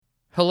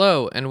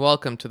Hello, and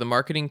welcome to the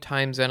Marketing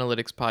Times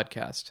Analytics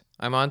podcast.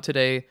 I'm on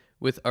today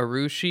with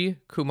Arushi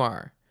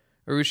Kumar.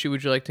 Arushi,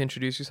 would you like to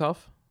introduce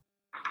yourself?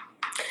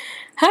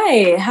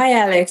 Hi,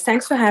 Alex.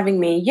 Thanks for having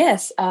me.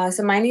 Yes,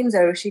 so my name is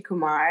Arushi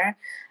Kumar.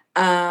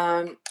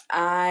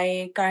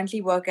 I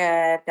currently work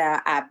at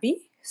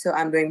AbbVie, so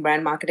I'm doing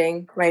brand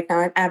marketing right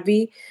now at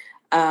AbbVie,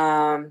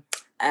 um,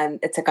 and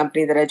it's a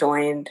company that I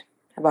joined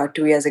about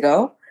 2 years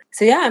ago.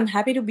 So yeah, I'm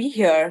happy to be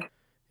here.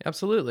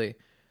 Absolutely.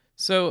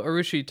 So,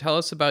 Arushi, tell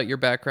us about your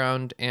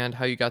background and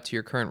how you got to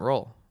your current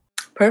role.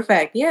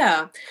 Perfect.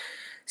 Yeah.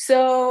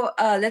 So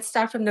let's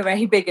start from the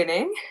very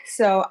beginning.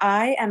 So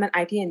I am an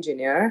IT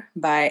engineer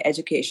by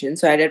education.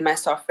 So I did my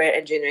software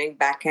engineering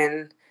back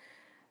in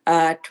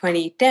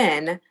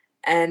 2010.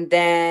 And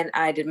then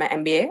I did my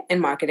MBA in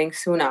marketing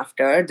soon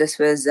after. This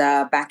was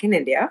back in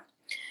India.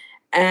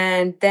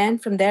 And then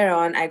from there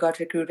on, I got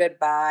recruited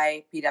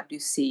by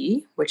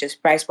PwC, which is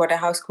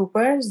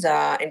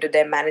PricewaterhouseCoopers, into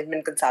their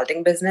management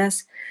consulting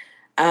business.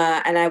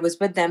 And I was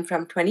with them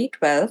from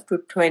 2012 to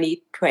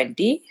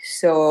 2020,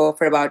 so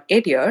for about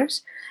 8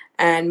 years.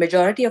 And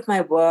majority of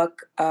my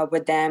work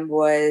with them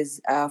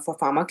was for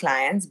pharma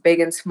clients,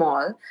 big and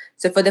small.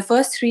 So for the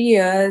first 3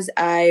 years,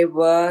 I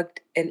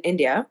worked in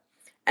India,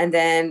 and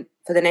then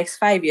for the next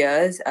 5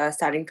 years,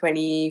 starting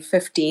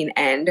 2015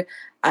 end,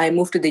 I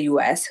moved to the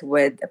US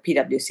with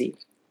PwC.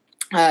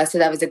 So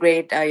that was a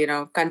great,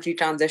 country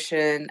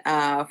transition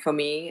for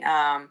me.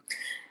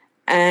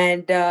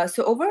 And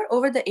so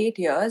over the 8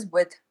 years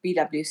with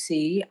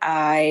PwC,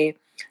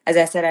 as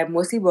I said, I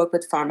mostly worked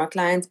with pharma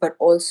clients, but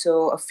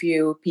also a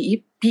few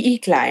PE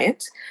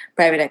clients,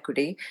 private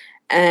equity.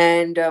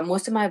 And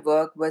most of my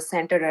work was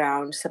centered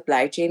around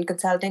supply chain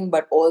consulting,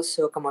 but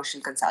also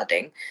commercial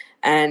consulting.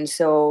 And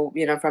so,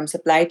 from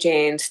supply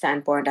chain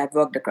standpoint, I've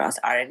worked across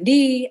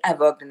R&D, I've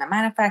worked in a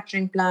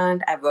manufacturing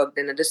plant, I've worked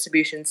in a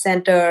distribution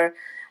center,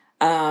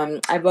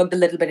 I've worked a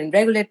little bit in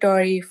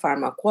regulatory,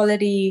 pharma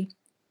quality,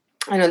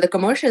 and on the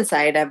commercial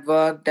side, I've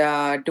worked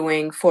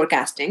doing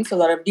forecasting, so a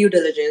lot of due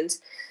diligence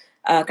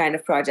kind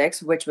of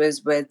projects, which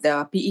was with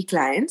PE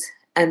clients.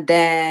 And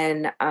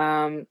then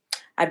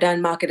I've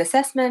done market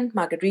assessment,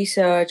 market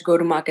research, go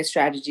to market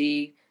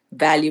strategy,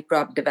 value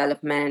prop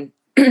development.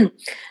 And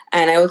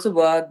I also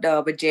worked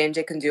with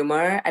J&J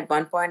Consumer at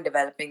one point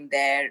developing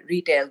their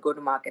retail go to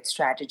market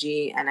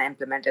strategy, and I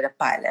implemented a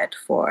pilot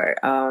for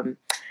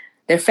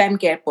their fem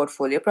care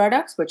portfolio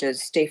products, which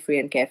is Stay Free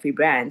and Carefree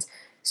brands.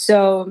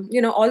 So,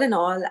 all in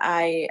all,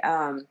 I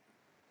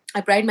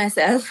pride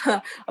myself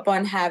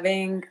upon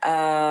having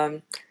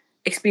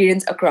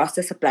experience across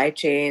the supply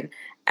chain.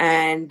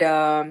 And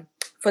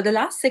for the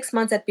last 6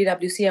 months at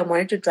PwC, I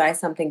wanted to try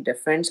something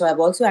different. So I've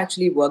also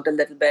actually worked a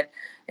little bit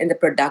in the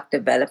product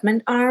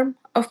development arm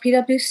of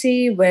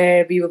PwC,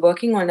 where we were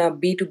working on a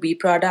B2B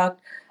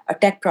product, a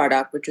tech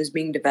product, which was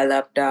being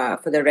developed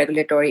for the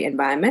regulatory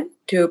environment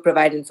to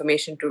provide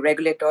information to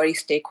regulatory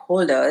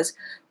stakeholders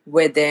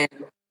within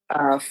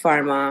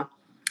pharma.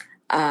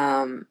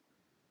 Um,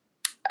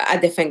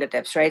 at their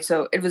fingertips, right?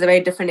 So it was a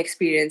very different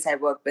experience. I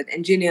worked with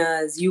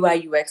engineers,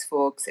 UI, UX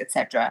folks,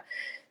 etc.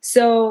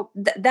 So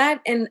that,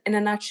 in a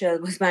nutshell,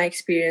 was my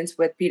experience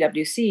with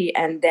PwC.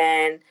 And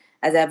then,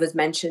 as I was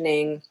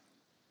mentioning,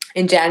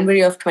 in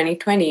January of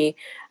 2020,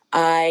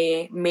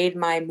 I made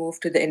my move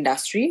to the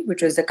industry,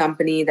 which was the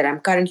company that I'm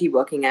currently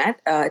working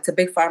at. It's a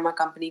big pharma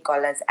company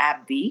called as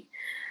AbbVie.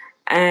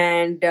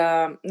 And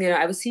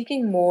I was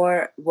seeking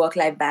more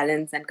work-life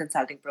balance than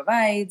consulting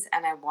provides,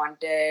 and I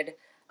wanted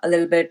a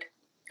little bit,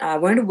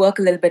 wanted to work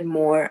a little bit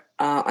more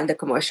on the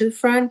commercial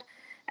front.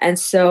 And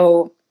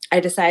so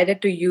I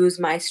decided to use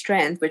my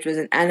strength, which was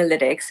in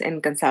analytics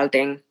and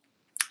consulting,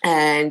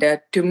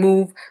 and to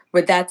move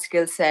with that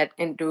skill set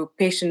into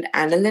patient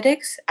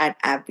analytics at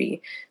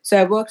AbbVie. So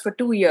I worked for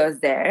 2 years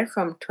there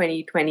from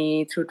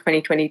 2020 through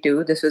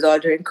 2022. This was all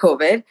during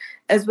COVID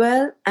as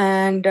well.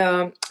 And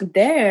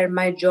there,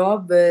 my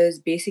job was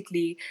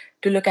basically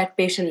to look at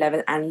patient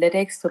level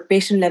analytics, so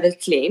patient level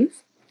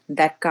claims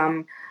that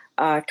come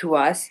to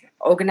us,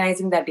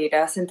 organizing that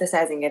data,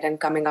 synthesizing it,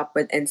 and coming up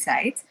with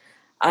insights.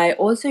 I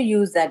also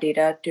use that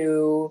data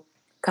to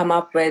come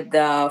up with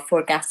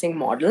forecasting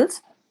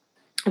models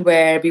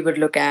where we would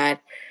look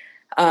at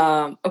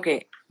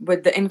okay,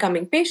 with the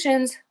incoming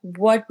patients,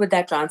 what would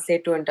that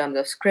translate to in terms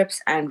of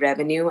scripts and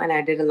revenue? And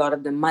I did a lot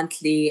of the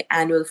monthly,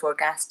 annual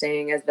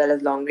forecasting as well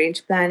as long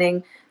range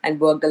planning, and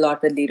worked a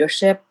lot with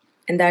leadership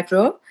in that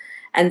role.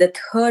 And the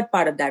third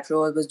part of that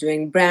role was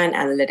doing brand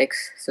analytics,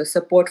 so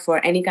support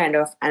for any kind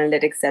of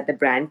analytics that the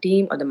brand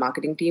team or the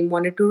marketing team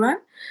wanted to run,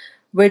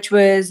 which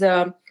was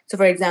so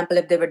for example,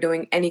 if they were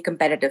doing any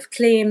competitive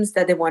claims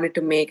that they wanted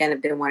to make, and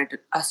if they wanted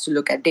us to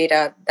look at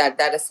data,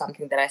 that is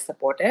something that I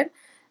supported,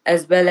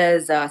 as well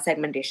as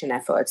segmentation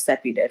efforts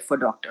that we did for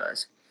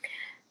doctors.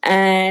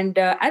 And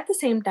at the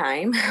same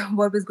time,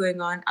 what was going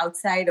on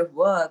outside of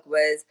work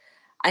was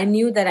I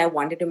knew that I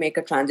wanted to make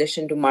a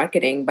transition to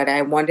marketing, but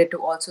I wanted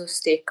to also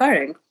stay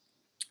current.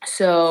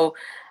 So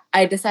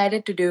I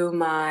decided to do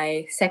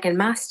my second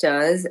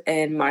master's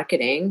in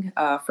marketing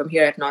from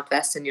here at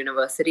Northwestern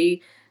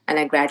University. and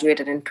I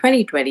graduated in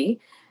 2020.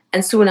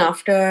 And soon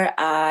after,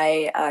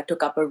 I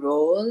took up a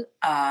role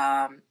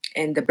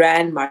in the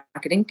brand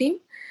marketing team.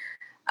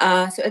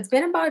 So it's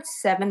been about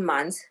 7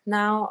 months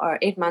now, or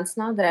 8 months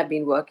now, that I've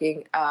been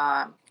working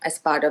as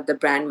part of the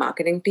brand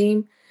marketing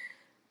team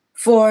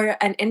for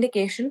an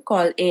indication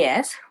called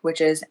AS, which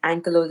is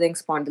ankylosing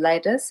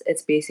spondylitis.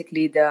 It's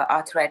basically the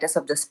arthritis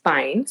of the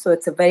spine. So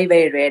it's a very,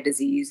 very rare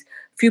disease.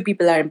 Few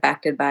people are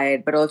impacted by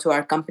it, but also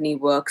our company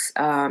works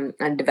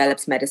and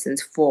develops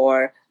medicines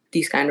for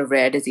these kind of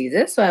rare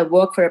diseases. So I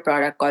work for a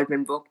product called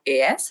Rinvoq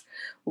AS,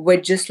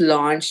 which just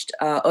launched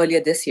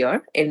earlier this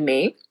year in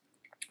May.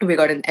 We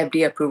got an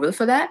FDA approval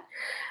for that.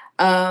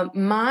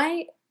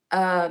 My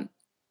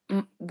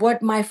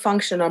what my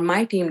function or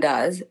my team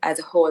does as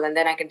a whole, and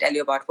then I can tell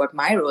you about what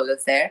my role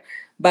is there.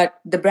 But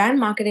the brand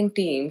marketing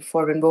team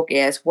for Rinvoq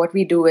AS, what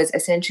we do is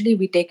essentially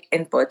we take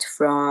inputs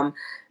from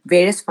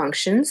various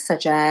functions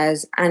such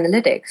as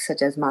analytics,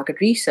 such as market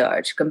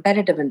research,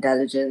 competitive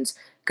intelligence,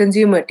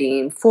 consumer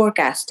team,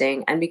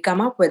 forecasting, and we come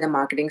up with a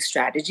marketing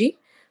strategy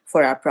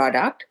for our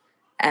product.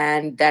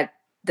 And that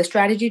the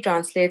strategy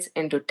translates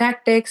into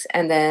tactics,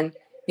 and then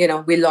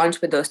we launch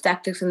with those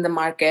tactics in the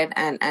market,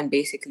 and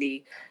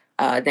basically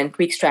then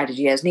tweak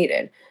strategy as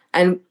needed.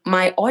 And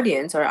my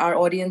audience or our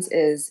audience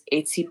is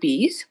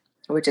HCPs,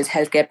 which is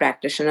healthcare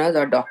practitioners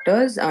or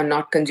doctors,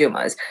 not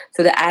consumers.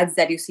 So the ads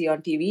that you see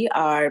on TV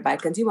are by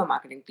consumer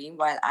marketing team,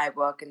 while I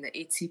work in the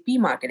HCP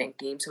marketing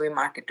team. So we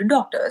market to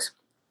doctors.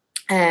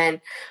 And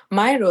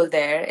my role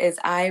there is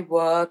I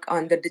work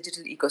on the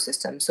digital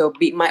ecosystem. So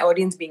my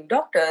audience being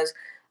doctors,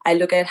 I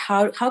look at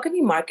how can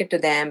we market to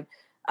them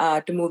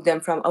to move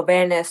them from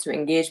awareness to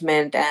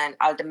engagement and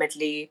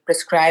ultimately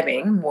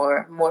prescribing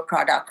more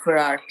product for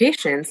our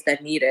patients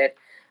that need it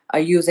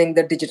using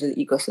the digital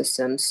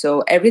ecosystem.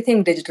 So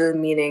everything digital,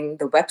 meaning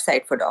the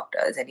website for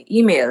doctors, any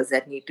emails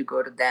that need to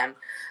go to them,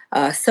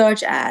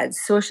 search ads,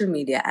 social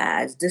media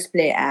ads,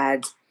 display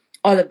ads,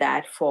 all of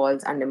that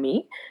falls under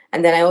me.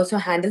 And then I also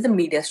handle the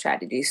media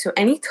strategy. So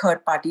any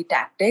third party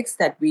tactics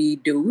that we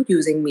do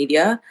using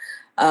media,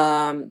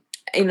 um,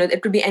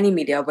 it could be any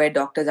media where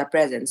doctors are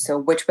present. So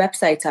which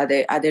websites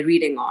are they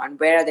reading on?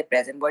 Where are they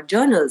present? What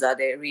journals are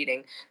they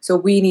reading? So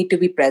we need to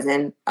be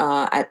present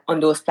on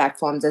those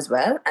platforms as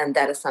well, and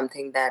that is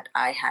something that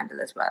I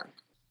handle as well.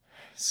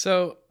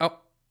 So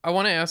I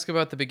want to ask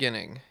about the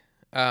beginning.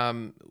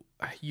 Um,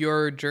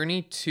 your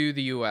journey to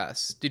the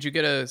US. Did you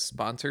get a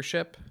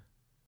sponsorship?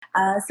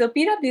 So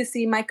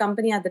PwC, my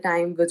company at the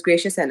time, was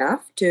gracious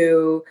enough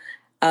to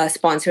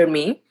sponsor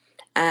me.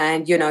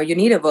 And you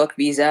need a work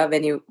visa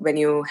when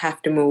you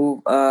have to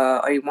move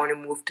or you want to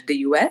move to the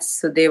US.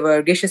 So they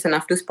were gracious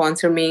enough to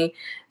sponsor me,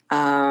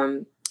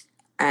 um,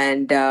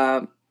 and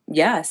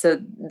yeah, so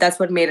that's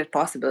what made it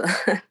possible.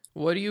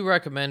 What do you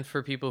recommend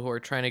for people who are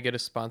trying to get a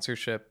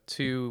sponsorship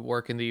to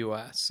work in the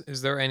US?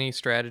 Is there any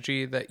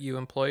strategy that you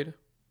employed?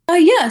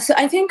 Yeah, so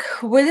I think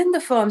within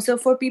the firm, so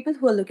for people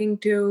who are looking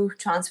to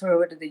transfer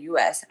over to the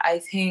US, I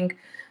think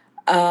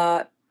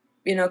uh,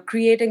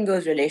 creating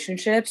those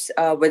relationships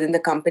within the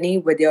company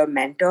with your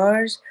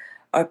mentors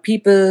or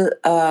people,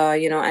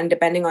 and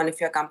depending on if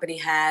your company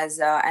has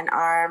an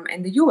arm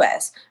in the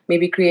US,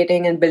 maybe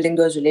creating and building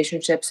those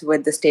relationships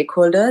with the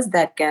stakeholders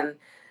that can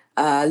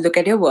look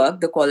at your work,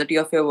 the quality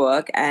of your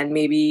work, and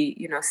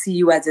maybe see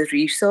you as a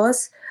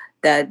resource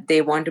that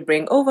they want to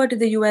bring over to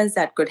the US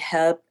that could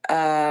help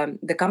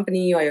the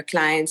company or your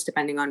clients,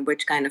 depending on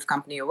which kind of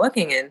company you're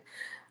working in.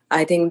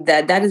 I think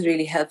that is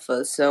really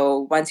helpful.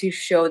 So once you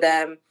show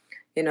them,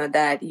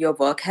 that your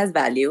work has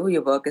value,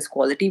 your work is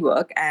quality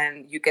work,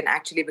 and you can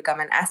actually become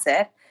an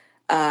asset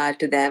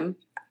to them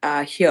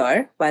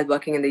here while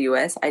working in the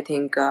US, I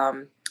think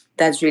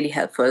that's really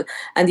helpful.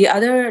 And the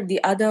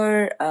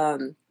other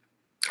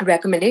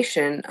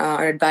recommendation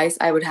or advice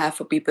I would have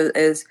for people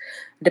is,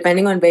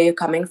 depending on where you're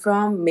coming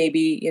from,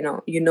 maybe you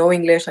know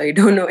English or you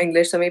don't know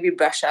English, so maybe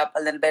brush up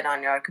a little bit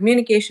on your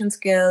communication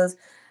skills,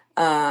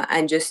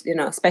 and just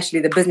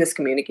especially the business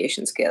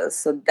communication skills.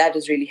 So that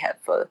is really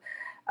helpful.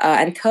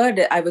 And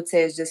third, I would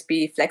say, is just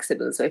be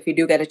flexible. So if you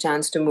do get a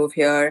chance to move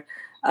here,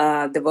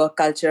 the work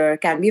culture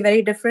can be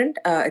very different.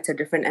 It's a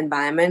different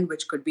environment,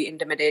 which could be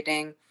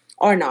intimidating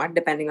or not,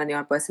 depending on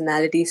your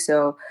personality.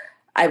 So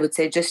I would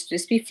say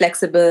just be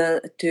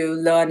flexible to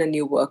learn a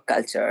new work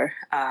culture.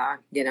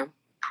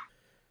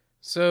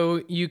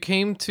 So you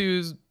came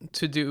to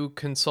do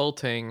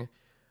consulting.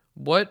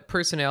 What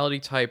personality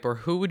type or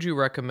who would you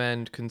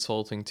recommend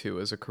consulting to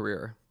as a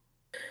career?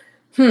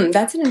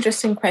 That's an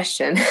interesting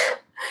question.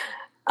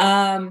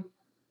 um,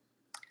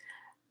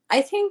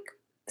 I think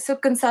so.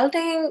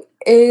 Consulting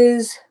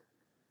is,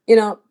 you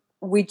know,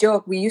 we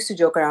used to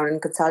joke around in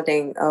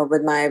consulting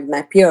with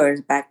my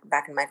peers back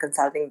in my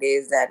consulting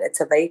days, that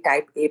it's a very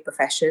type A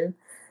profession.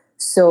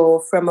 So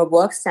from a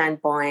work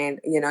standpoint,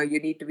 you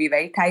need to be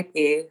very type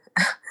A.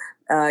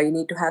 You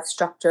need to have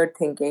structured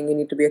thinking. You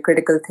need to be a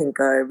critical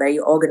thinker, very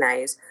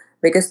organized,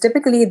 because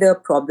typically the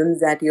problems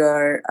that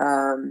you're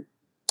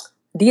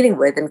dealing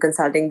with in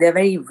consulting, they're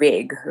very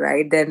vague,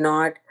 right? They're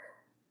not.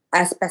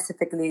 as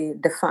specifically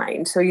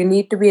defined. So you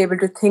need to be able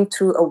to think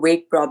through a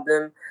vague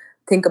problem,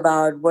 think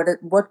about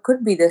what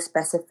could be the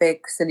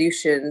specific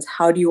solutions,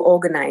 how do you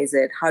organize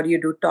it, how do you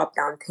do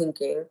top-down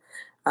thinking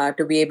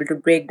to be able to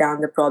break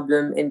down the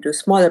problem into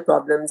smaller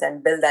problems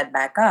and build that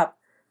back up.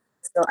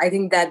 So I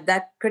think that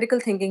that critical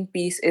thinking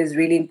piece is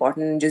really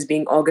important, just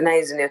being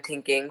organized in your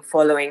thinking,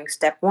 following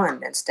step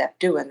one and step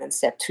two and then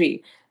step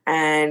three.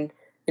 And,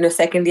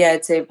 secondly,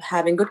 I'd say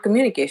having good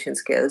communication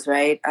skills,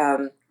 right?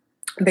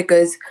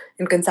 Because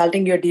in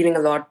consulting, you're dealing a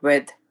lot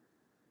with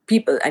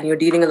people and you're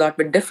dealing a lot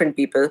with different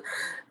people,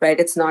 right?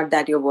 It's not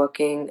that you're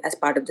working as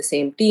part of the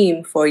same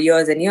team for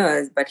years and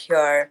years, but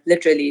here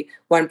literally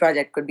one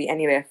project could be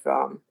anywhere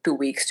from 2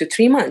 weeks to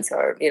 3 months,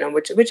 or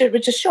which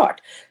is short.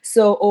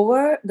 So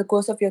over the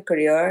course of your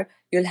career,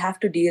 you'll have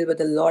to deal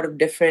with a lot of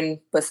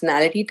different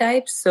personality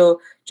types. So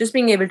just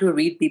being able to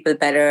read people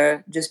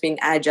better, just being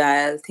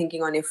agile,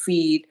 thinking on your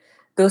feet,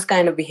 those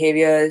kind of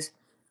behaviors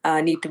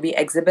need to be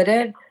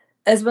exhibited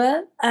as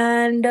well.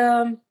 And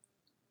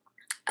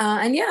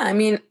yeah, I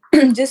mean,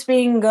 just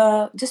being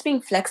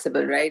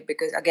flexible, right?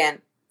 Because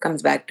again,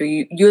 comes back to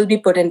you'll be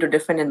put into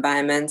different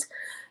environments.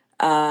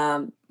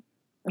 um,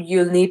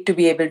 you'll need to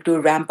be able to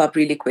ramp up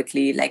really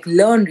quickly, like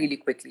learn really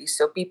quickly.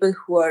 So people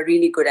who are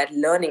really good at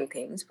learning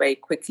things very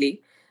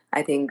quickly,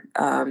 I think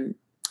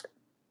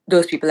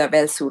those people are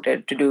well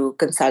suited to do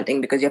consulting,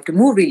 because you have to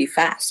move really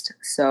fast,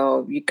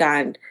 so you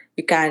can't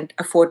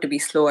afford to be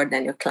slower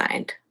than your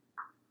client.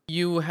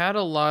 You had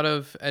a lot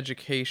of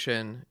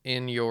education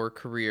in your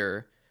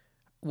career.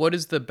 What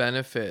is the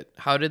benefit?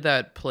 How did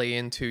that play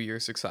into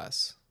your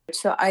success?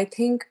 So I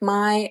think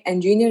my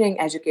engineering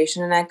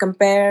education, and I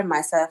compare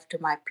myself to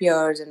my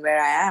peers and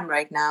where I am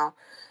right now,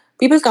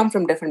 people come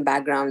from different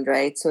backgrounds,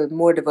 right? So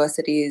more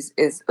diversity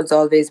is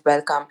always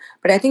welcome.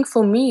 But I think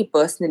for me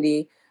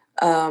personally,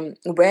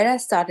 where I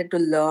started to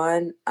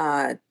learn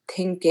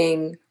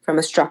thinking from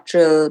a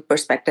structural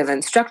perspective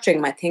and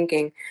structuring my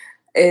thinking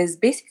is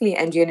basically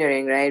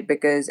engineering, right?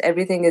 Because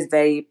everything is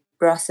very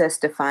process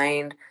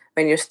defined.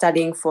 When you're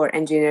studying for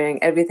engineering,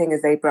 everything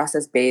is very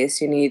process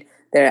based.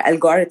 There are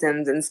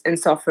algorithms in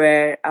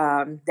software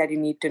that you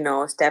need to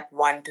know, step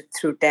one to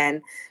through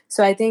 10.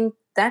 So I think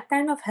that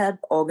kind of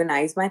helped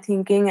organize my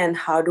thinking, and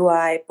how do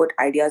I put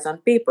ideas on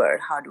paper?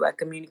 How do I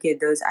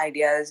communicate those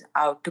ideas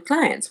out to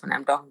clients when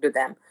I'm talking to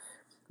them?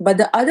 But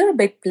the other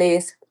big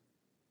place,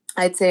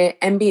 I'd say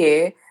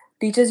MBA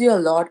teaches you a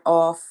lot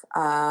of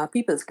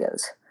people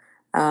skills.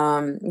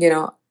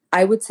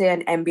 I would say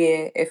an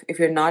MBA, if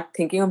you're not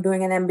thinking of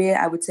doing an MBA,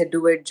 I would say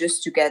do it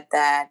just to get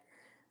that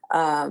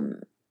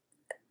um,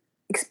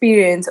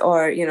 experience,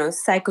 or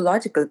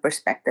psychological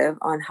perspective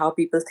on how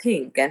people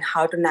think and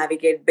how to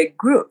navigate big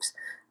groups,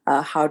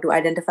 how to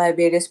identify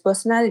various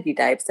personality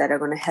types that are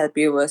going to help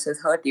you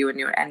versus hurt you in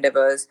your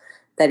endeavors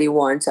that you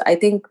want. So I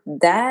think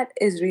that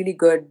is really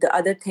good. The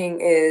other thing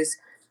is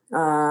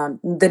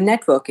the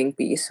networking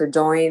piece. So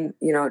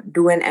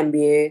do an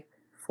MBA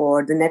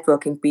for the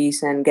networking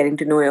piece and getting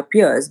to know your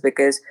peers,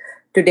 because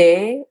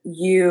today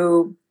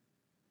you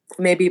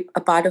may be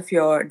a part of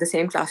your the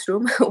same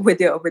classroom with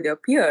your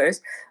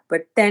peers,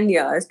 but 10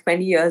 years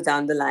 20 years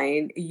down the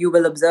line, you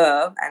will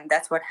observe, and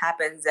that's what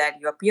happens, that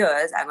your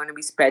peers are going to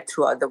be spread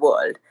throughout the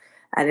world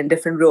and in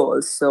different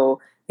roles. So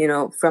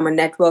from a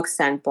network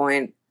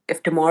standpoint,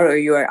 if tomorrow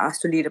you are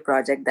asked to lead a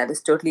project that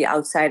is totally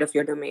outside of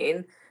your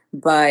domain,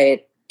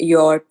 but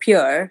your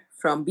peer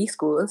from B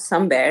school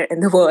somewhere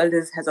in the world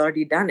has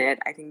already done it,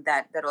 I think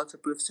that also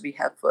proves to be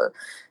helpful.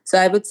 So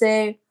I would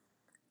say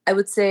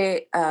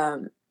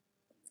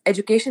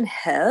education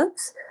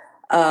helps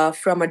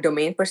from a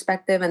domain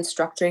perspective and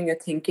structuring your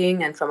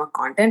thinking, and from a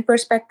content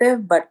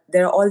perspective, but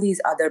there are all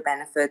these other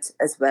benefits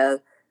as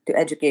well to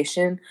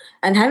education.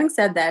 And having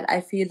said that,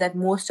 I feel that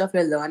most of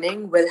your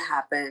learning will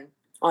happen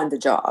on the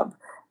job.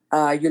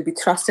 You'll be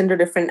thrust into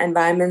different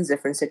environments,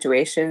 different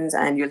situations,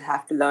 and you'll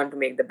have to learn to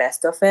make the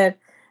best of it.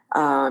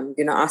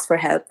 Ask for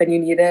help when you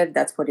need it.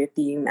 That's what your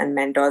team and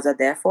mentors are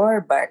there for,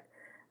 but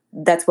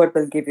that's what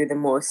will give you the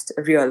most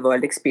real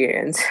world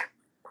experience.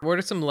 What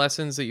are some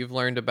lessons that you've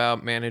learned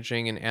about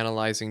managing and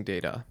analyzing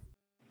data?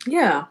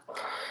 Yeah.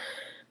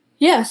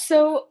 Yeah,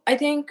 so I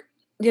think,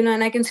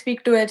 and I can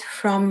speak to it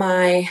from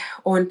my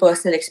own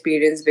personal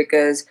experience,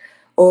 because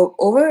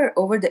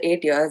over the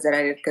 8 years that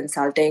I did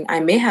consulting,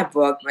 I may have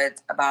worked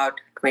with about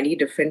 20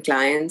 different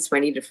clients,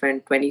 30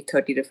 different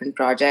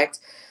projects.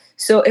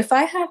 So if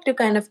I have to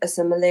kind of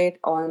assimilate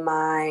all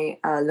my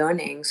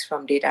learnings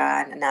from data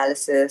and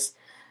analysis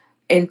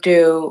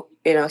into,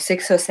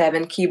 6 or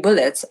 7 key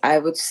bullets, I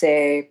would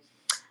say,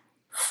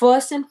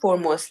 first and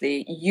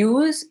foremostly,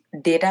 use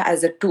data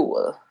as a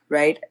tool,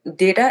 right?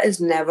 Data is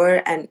never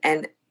an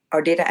end,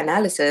 or data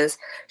analysis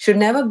should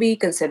never be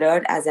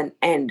considered as an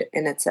end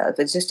in itself.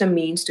 It's just a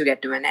means to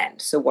get to an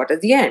end. So, what is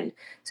the end?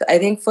 So, I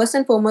think first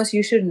and foremost,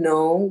 you should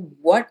know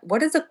what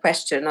is the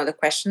question or the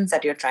questions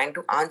that you're trying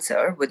to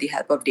answer with the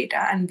help of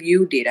data, and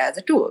view data as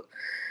a tool.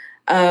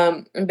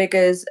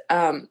 Because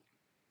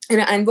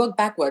and work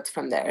backwards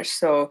from there.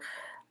 So,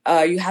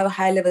 You have a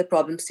high level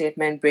problem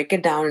statement, break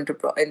it down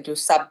into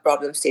sub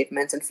problem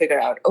statements and figure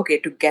out, okay,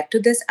 to get to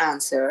this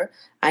answer,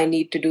 I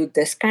need to do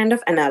this kind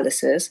of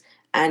analysis.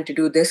 And to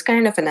do this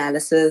kind of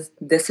analysis,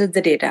 this is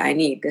the data I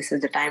need. This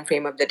is the time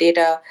frame of the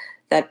data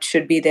that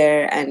should be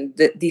there. And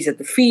these are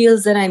the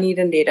fields that I need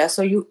in data.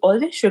 So you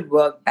always should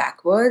work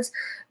backwards,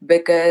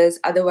 because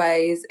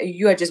otherwise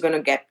you are just going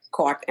to get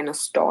caught in a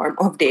storm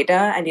of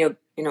data, and you're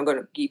going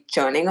to keep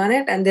churning on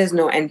it. And there's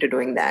no end to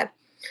doing that.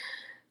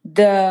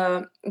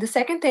 The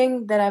second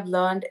thing that I've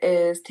learned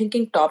is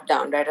thinking top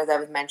down, right? As I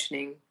was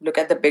mentioning, look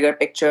at the bigger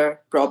picture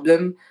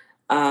problem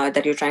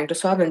that you're trying to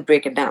solve and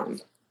break it down.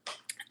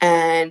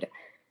 And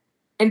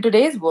in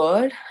today's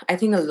world, I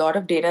think a lot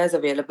of data is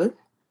available.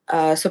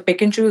 So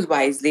pick and choose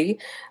wisely.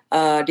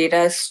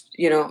 Data is,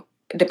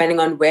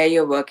 depending on where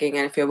you're working,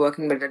 and if you're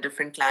working with a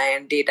different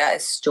client, data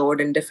is stored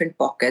in different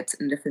pockets,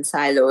 in different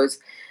silos.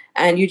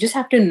 And you just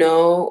have to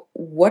know,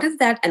 what is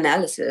that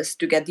analysis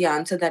to get the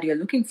answer that you're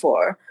looking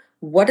for?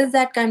 What is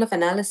that kind of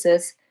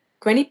analysis?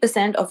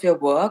 20% of your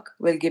work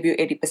will give you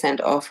 80%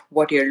 of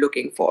what you're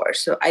looking for.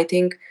 So I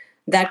think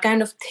that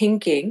kind of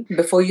thinking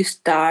before you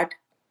start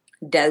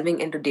delving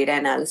into data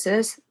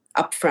analysis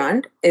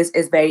upfront is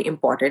very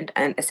important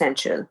and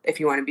essential if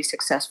you want to be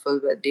successful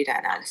with data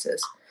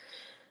analysis.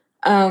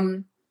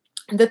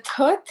 The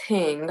third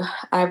thing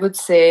I would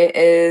say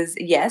is,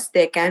 yes,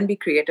 there can be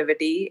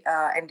creativity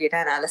in data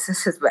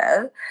analysis as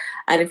well.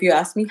 And if you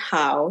ask me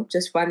how,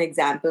 just one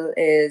example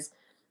is,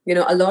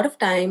 a lot of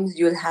times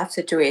you'll have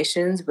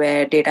situations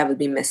where data will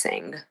be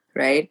missing,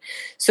 right?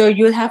 So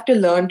you'll have to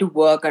learn to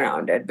work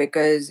around it,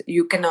 because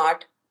you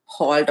cannot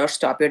halt or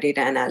stop your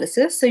data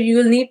analysis. So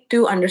you'll need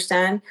to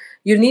understand,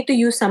 you need to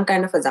use some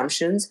kind of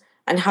assumptions.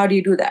 And how do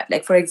you do that?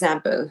 Like, for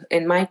example,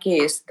 in my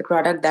case, the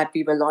product that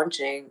we were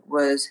launching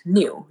was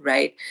new,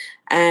 right?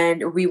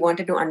 And we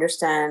wanted to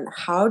understand,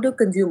 how do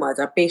consumers,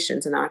 or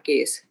patients in our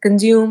case,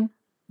 consume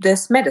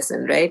this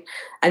medicine, right?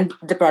 And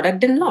the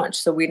product didn't launch,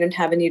 so we didn't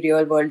have any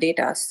real world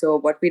data. So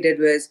what we did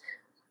was,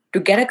 to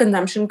get a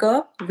consumption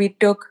curve, we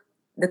took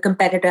the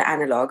competitor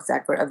analogs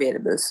that were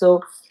available.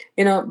 So,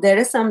 there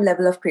is some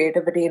level of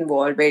creativity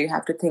involved, where you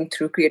have to think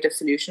through creative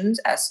solutions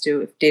as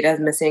to, if data is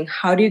missing,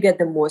 how do you get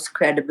the most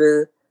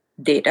credible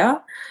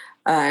data,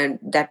 and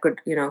that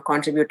could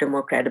contribute to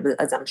more credible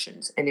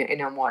assumptions in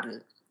your model.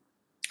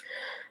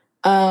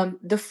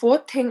 The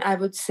fourth thing I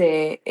would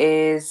say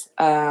is,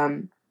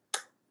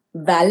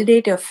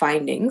 validate your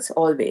findings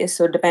always.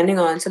 So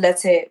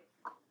let's say,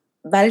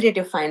 validate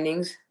your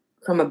findings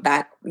from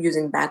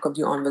using back of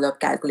the envelope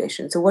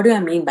calculation. So what do I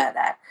mean by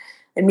that?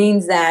 It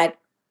means that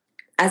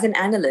as an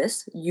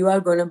analyst, you are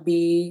going to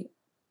be,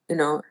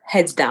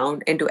 heads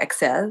down into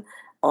Excel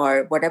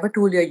or whatever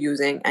tool you're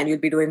using, and you'll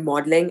be doing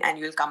modeling, and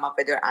you'll come up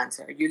with your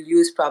answer. You'll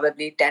use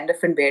probably 10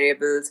 different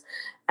variables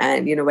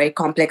and, very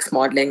complex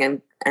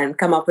modeling, and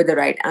come up with the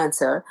right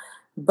answer.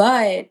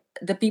 But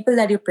the people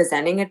that you're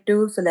presenting it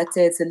to, so let's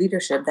say it's the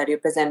leadership that you're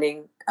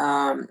presenting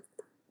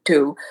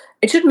to,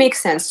 it should make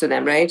sense to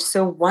them, right?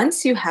 So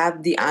once you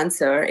have the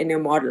answer in your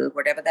model,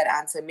 whatever that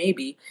answer may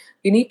be,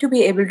 you need to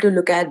be able to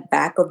look at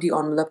back of the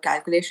envelope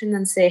calculation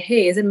and say,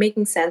 hey, is it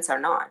making sense or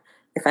not?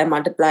 If I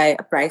multiply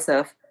a price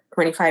of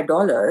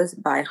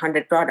 $25 by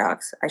 100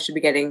 products, I should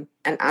be getting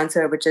an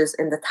answer which is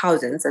in the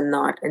thousands and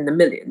not in the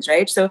millions,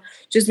 right? So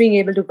just being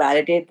able to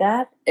validate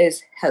that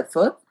is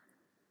helpful.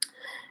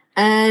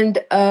 And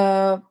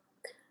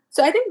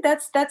so I think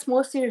that's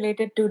mostly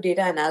related to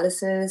data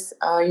analysis.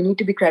 You need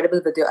to be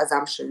credible with your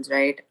assumptions,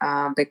 right?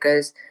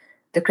 Because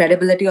the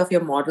credibility of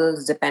your model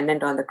is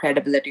dependent on the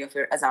credibility of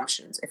your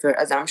assumptions. If your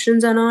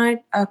assumptions are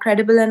not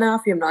credible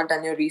enough, you've not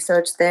done your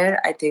research there,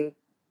 I think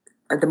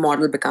the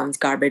model becomes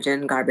garbage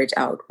in, garbage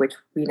out, which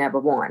we never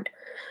want.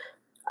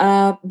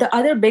 The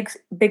other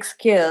big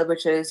skill,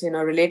 which is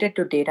related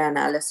to data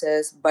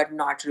analysis, but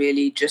not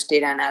really just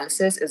data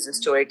analysis, is the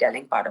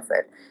storytelling part of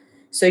it.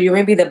 So you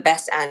may be the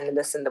best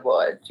analyst in the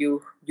world.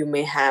 You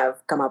may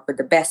have come up with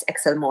the best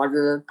Excel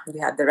model.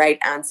 You have the right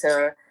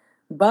answer,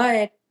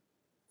 but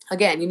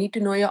again, you need to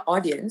know your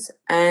audience.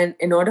 And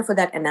in order for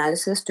that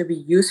analysis to be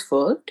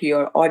useful to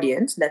your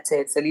audience, let's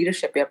say it's the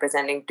leadership you're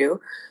presenting to,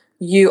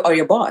 you or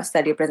your boss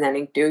that you're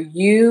presenting to,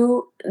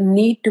 you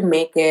need to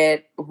make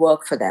it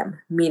work for them.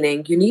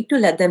 Meaning, you need to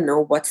let them know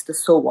what's the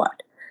so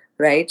what,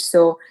 right?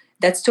 So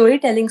that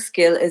storytelling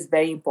skill is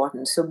very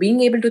important. So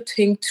being able to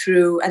think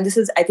through, and this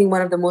is, I think,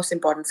 one of the most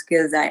important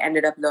skills I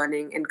ended up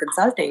learning in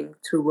consulting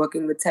through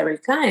working with several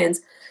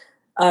clients.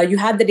 You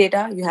have the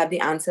data, you have the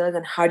answers,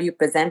 and how do you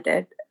present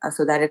it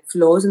so that it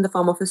flows in the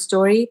form of a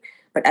story,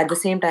 but at the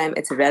same time,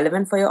 it's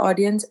relevant for your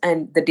audience,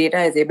 and the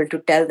data is able to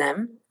tell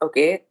them,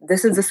 okay,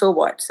 this is the so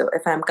what. So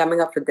if I'm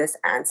coming up with this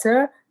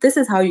answer, this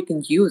is how you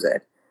can use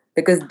it,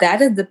 because that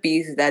is the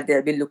piece that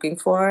they'll be looking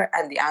for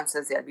and the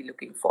answers they'll be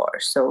looking for.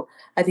 So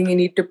I think you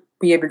need to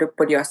be able to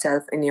put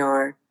yourself in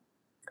your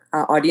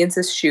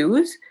audience's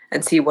shoes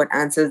and see what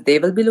answers they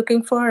will be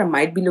looking for or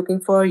might be looking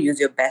for, use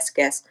your best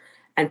guess,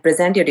 and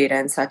present your data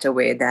in such a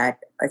way that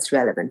it's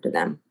relevant to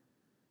them.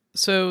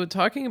 So,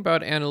 talking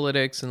about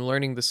analytics and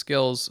learning the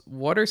skills,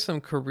 what are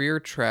some career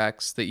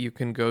tracks that you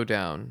can go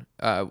down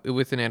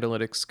with an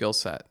analytics skill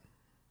set?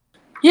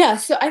 Yeah,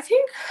 so I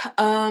think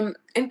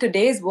in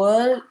today's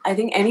world, I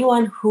think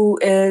anyone who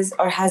is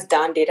or has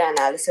done data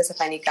analysis of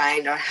any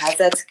kind or has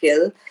that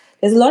skill,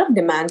 there's a lot of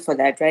demand for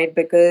that, right?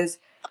 Because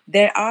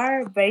there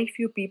are very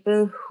few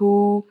people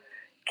who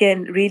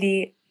can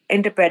really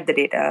interpret the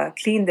data,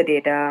 clean the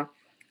data,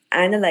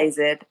 analyze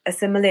it,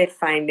 assimilate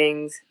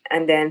findings,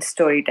 and then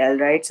storytell,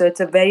 right? So it's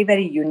a very,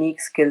 very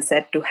unique skill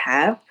set to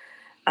have.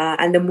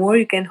 And the more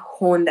you can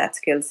hone that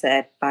skill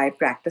set by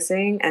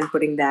practicing and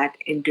putting that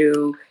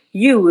into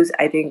use,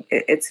 I think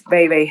it's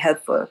very, very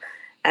helpful.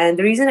 And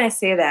the reason I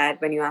say that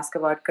when you ask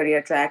about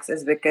career tracks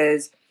is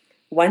because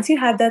once you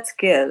have that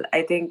skill,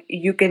 I think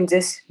you can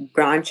just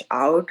branch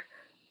out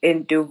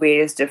into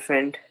various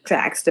different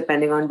tracks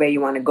depending on where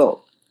you want to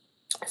go.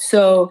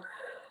 So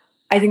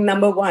I think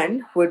number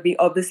one would be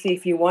obviously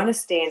if you want to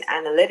stay in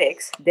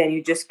analytics, then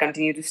you just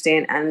continue to stay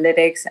in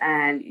analytics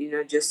and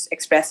just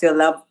express your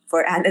love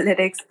for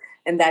analytics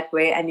in that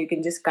way, and you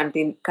can just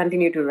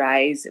continue to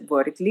rise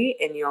vertically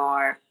in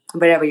your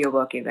wherever you're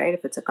working, right?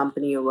 If it's a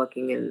company you're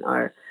working in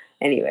or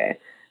anywhere.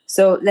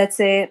 So let's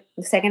say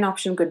the second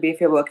option could be if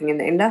you're working in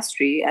the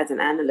industry as an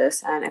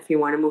analyst, and if you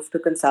want to move to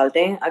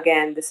consulting,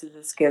 again, this is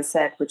a skill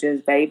set which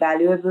is very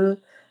valuable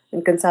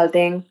in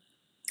consulting.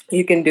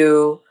 You can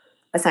do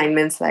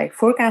assignments like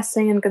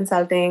forecasting and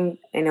consulting,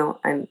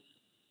 and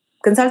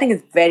consulting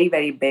is very,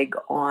 very big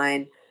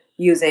on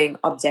using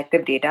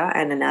objective data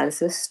and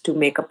analysis to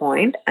make a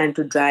point and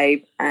to drive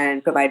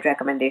and provide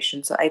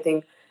recommendations. So I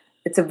think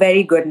it's a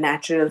very good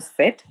natural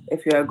fit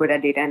if you're good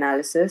at data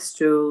analysis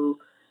to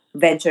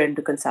venture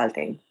into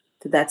consulting.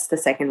 So that's the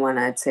second one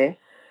I'd say.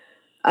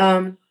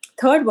 Um,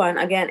 Third one,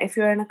 again, if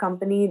you're in a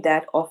company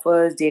that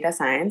offers data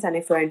science and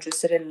if you're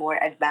interested in more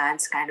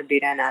advanced kind of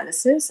data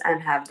analysis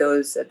and have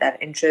those that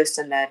interest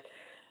and that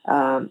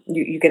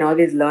you can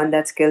always learn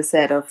that skill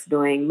set of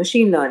doing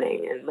machine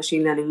learning and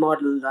machine learning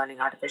models, learning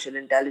artificial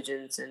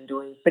intelligence and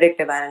doing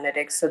predictive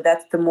analytics. So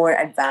that's the more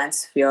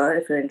advanced sphere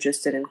if you're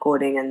interested in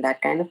coding and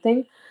that kind of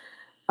thing,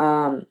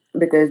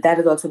 because that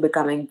is also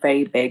becoming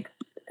very big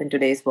in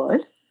today's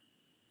world.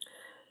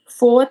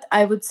 Fourth,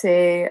 I would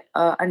say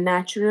a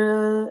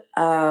natural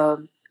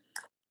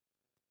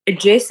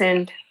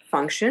adjacent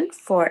function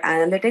for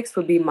analytics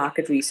would be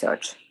market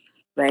research,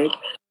 right?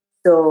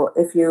 So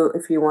if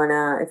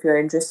you're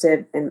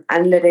interested in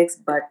analytics,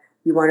 but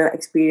you want to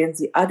experience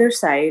the other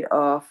side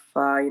of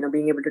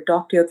being able to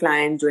talk to your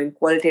clients, doing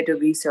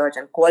qualitative research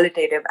and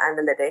qualitative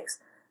analytics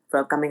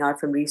from coming out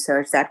from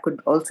research, that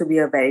could also be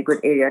a very good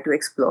area to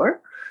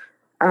explore.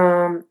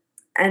 Um,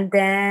 and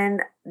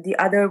then the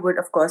other would,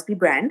 of course, be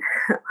brand,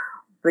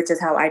 which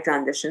is how I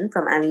transitioned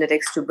from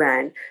analytics to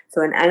brand.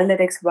 So in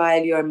analytics,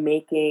 while you're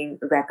making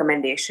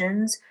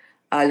recommendations,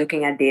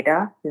 looking at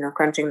data,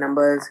 crunching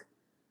numbers,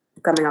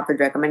 coming up with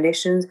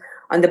recommendations.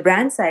 On the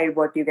brand side,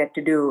 what you get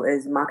to do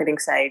is marketing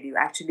side, you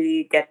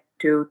actually get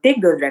to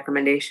take those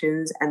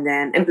recommendations and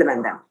then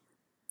implement them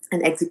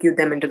and execute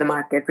them into the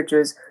market, which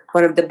was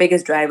one of the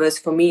biggest drivers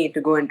for me to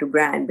go into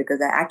brand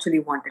because I actually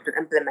wanted to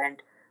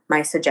implement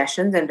my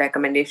suggestions and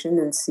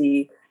recommendations and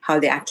see how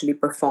they actually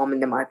perform in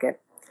the market.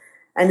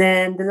 And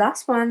then the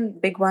last one,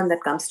 big one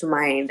that comes to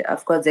mind,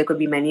 of course, there could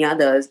be many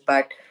others,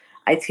 but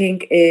I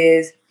think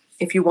is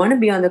if you want to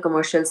be on the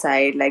commercial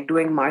side, like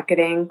doing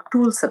marketing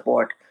tool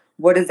support,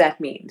 what does that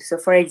mean? So,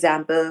 for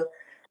example,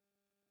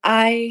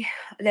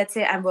 let's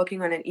say I'm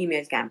working on an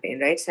email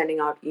campaign, right? Sending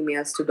out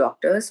emails to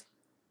doctors.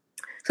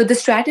 So the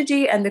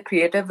strategy and the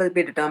creative will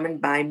be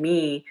determined by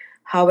me.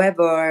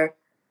 However,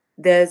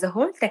 there's a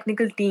whole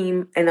technical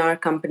team in our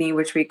company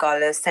which we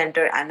call as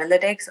center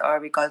analytics or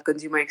we call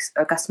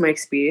customer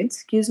experience,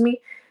 excuse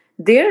me.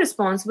 They're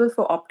responsible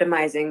for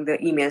optimizing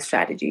the email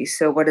strategy.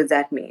 So what does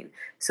that mean?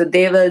 So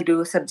they will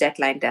do subject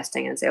line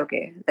testing and say,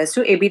 okay, let's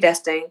do A/B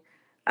testing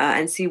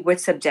and see which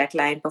subject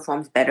line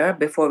performs better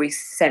before we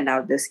send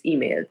out this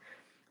email.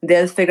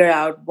 They'll figure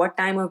out what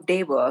time of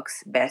day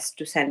works best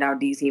to send out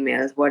these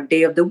emails, what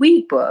day of the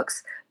week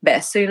works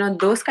best. So,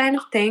 those kind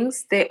of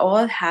things, they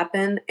all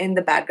happen in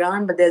the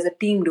background, but there's a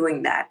team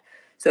doing that.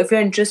 So, if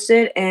you're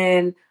interested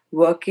in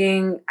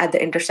working at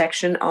the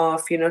intersection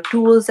of,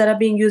 tools that are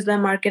being used by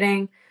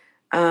marketing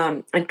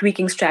and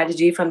tweaking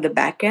strategy from the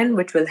back end,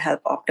 which will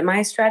help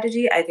optimize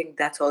strategy, I think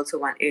that's also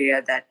one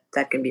area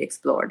that can be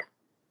explored.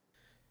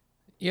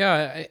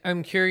 Yeah,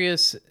 I'm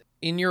curious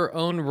in your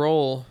own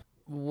role,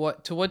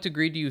 what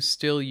degree do you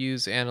still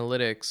use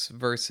analytics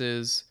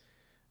versus,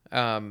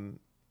 um,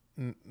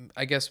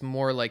 I guess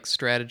more like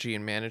strategy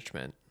and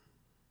management?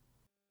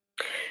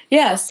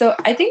 Yeah, so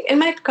I think in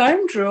my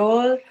current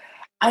role,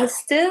 I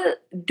still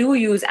do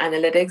use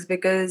analytics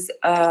because,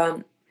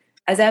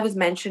 as I was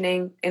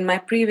mentioning in my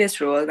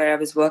previous role where I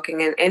was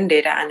working in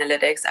data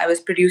analytics, I was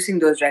producing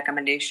those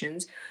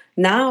recommendations.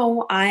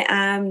 Now I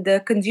am the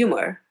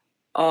consumer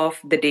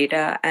of the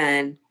data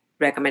and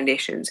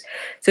recommendations.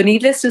 So,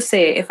 needless to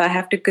say, if I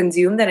have to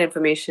consume that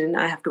information,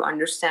 I have to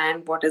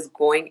understand what is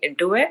going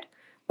into it,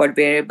 what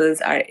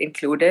variables are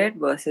included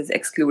versus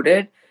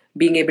excluded,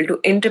 being able to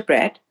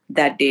interpret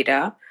that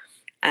data,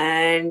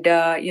 and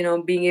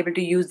being able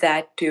to use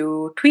that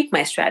to tweak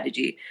my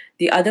strategy.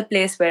 The other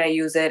place where I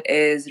use it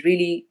is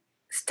really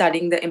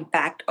studying the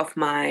impact of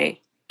my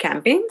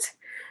campaigns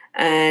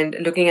and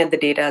looking at the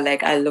data.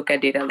 Like I'll look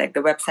at data like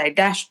the website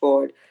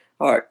dashboard,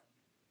 or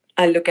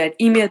I look at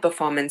email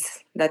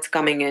performance that's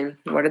coming in.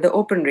 What are the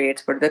open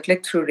rates? What are the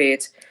click through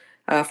rates?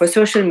 For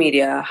social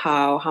media,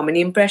 how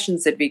many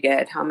impressions did we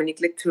get? How many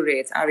click through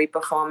rates? Are we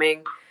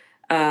performing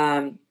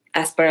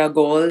as per our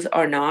goals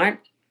or not?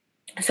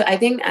 So I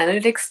think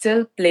analytics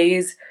still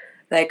plays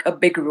like a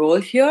big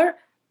role here.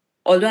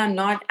 Although I'm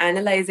not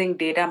analyzing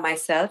data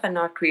myself and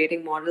not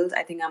creating models,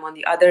 I think I'm on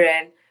the other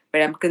end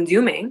where I'm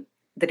consuming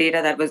the data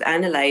that was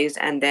analyzed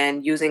and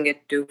then using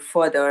it to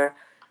further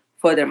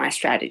my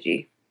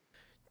strategy.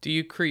 Do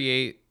you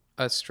create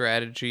a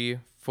strategy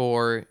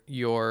for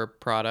your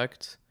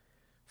product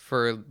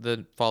for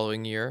the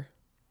following year?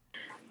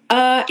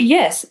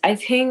 Yes, I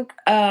think,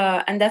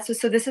 and that's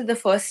so. This is the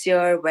first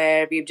year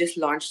where we've just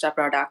launched our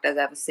product, as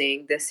I was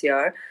saying this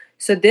year.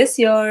 So this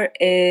year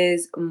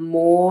is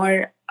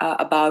more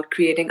about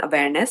creating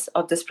awareness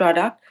of this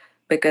product,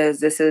 because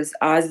this is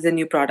ours is a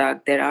new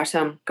product. There are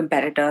some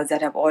competitors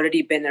that have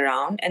already been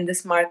around in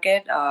this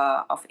market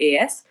of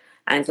AS,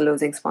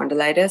 ankylosing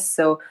spondylitis.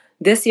 So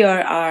this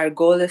year, our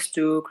goal is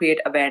to create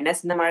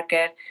awareness in the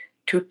market,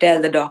 to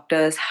tell the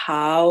doctors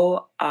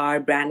how our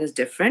brand is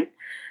different,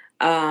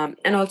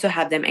 and also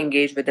have them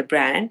engage with the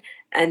brand.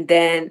 And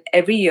then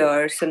every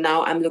year, so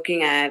now I'm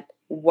looking at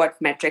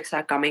what metrics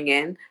are coming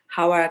in,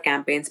 how are our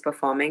campaigns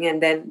performing,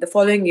 and then the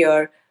following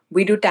year,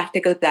 we do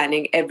tactical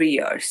planning every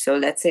year. So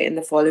let's say in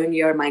the following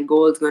year, my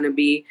goal is going to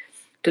be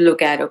to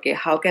look at, okay,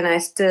 how can I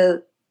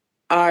still,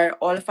 are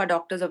all of our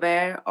doctors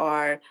aware,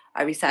 or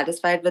are we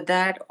satisfied with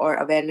that, or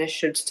awareness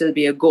should still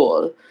be a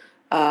goal?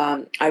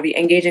 Are we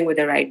engaging with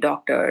the right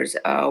doctors?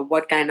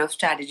 What kind of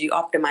strategy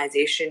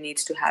optimization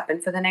needs to happen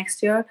for the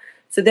next year?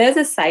 So there's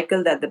a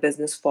cycle that the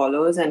business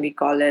follows, and we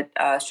call it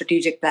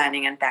strategic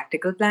planning and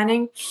tactical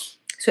planning.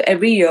 So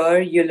every year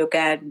you look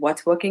at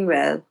what's working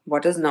well,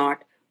 what is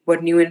not,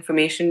 what new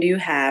information do you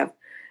have,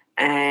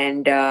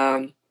 and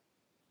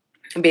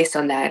based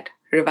on that,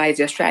 revise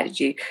your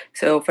strategy.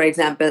 So, for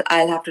example,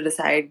 I'll have to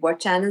decide what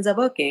channels are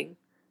working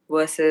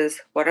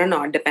versus what are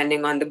not,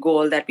 depending on the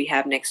goal that we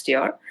have next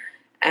year.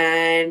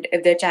 And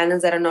if there are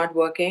channels that are not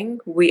working,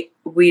 we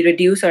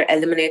reduce or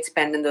eliminate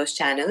spend in those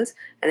channels,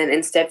 and then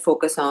instead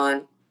focus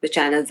on the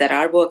channels that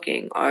are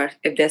working. Or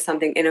if there's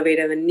something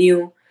innovative and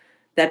new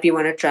that we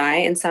want to try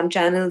in some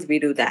channels, we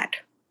do that.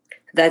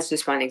 That's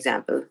just one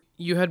example.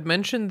 You had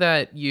mentioned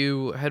that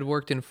you had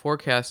worked in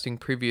forecasting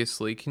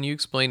previously. Can you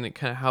explain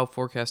kind of how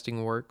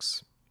forecasting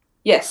works?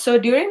 Yes. So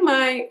during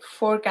my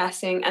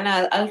forecasting, and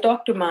I'll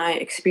talk to my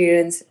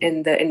experience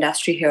in the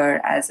industry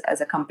here as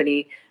a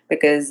company,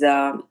 because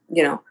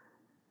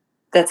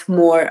that's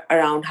more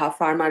around how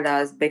pharma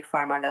does, big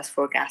pharma does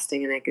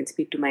forecasting, and I can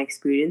speak to my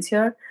experience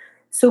here.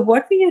 So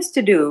what we used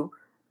to do,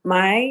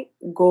 my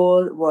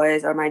goal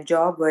was, or my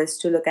job was,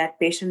 to look at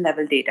patient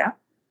level data,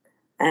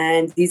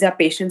 and these are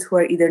patients who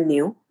are either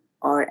new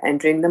or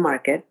entering the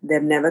market.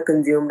 They've never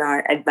consumed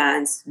our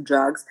advanced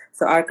drugs.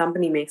 So our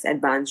company makes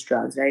advanced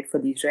drugs, right, for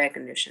these rare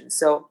conditions.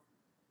 So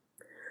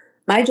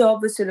my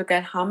job was to look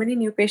at how many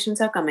new patients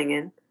are coming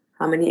in,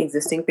 how many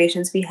existing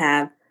patients we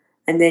have,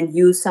 and then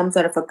use some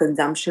sort of a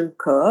consumption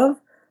curve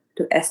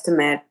to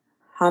estimate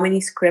how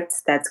many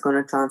scripts that's going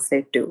to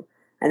translate to.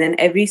 And then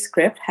every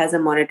script has a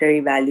monetary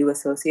value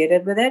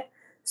associated with it.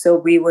 So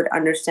we would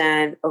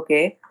understand,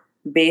 okay,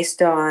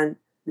 based on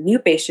the new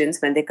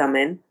patients when they come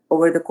in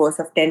over the course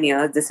of 10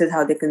 years, this is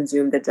how they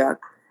consume the drug.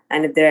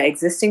 And if there are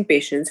existing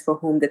patients for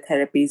whom the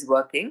therapy is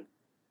working,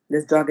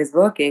 this drug is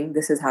working,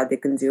 this is how they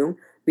consume.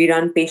 We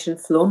run patient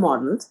flow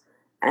models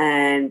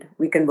and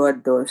we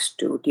convert those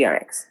to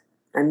TRX.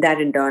 And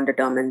that in turn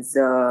determines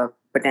the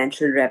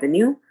potential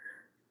revenue,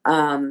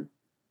 um,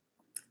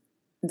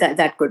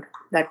 that could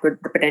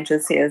the potential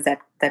sales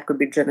that could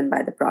be driven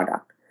by the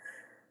product.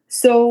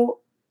 So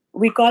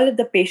we call it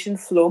the patient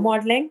flow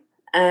modeling.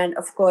 And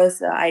of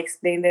course, I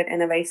explained it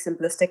in a very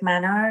simplistic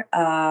manner,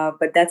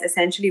 but that's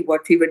essentially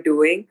what we were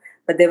doing.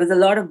 But there was a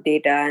lot of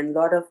data and a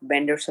lot of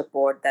vendor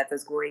support that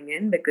was going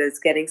in, because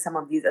getting some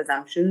of these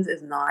assumptions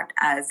is not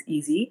as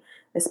easy,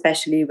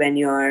 especially when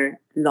you're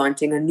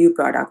launching a new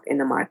product in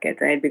the market,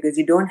 right? Because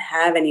you don't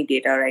have any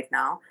data right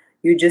now.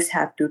 You just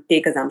have to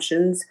take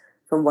assumptions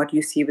from what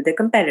you see with the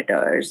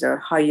competitors or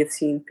how you've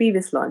seen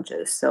previous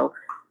launches. So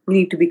we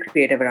need to be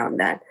creative around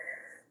that.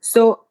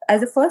 So,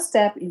 as a first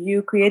step,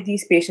 you create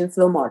these patient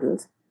flow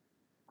models.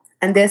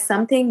 And there's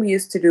something we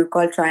used to do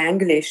called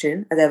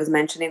triangulation. As I was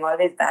mentioning,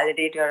 always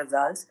validate your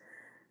results.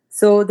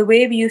 So, the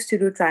way we used to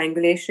do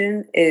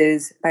triangulation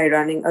is by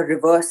running a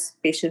reverse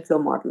patient flow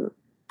model.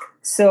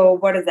 So,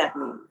 what does that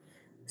mean?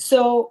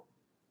 So,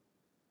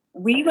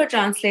 we were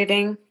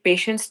translating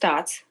patient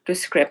starts to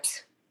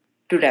scripts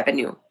to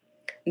revenue.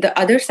 The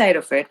other side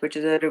of it, which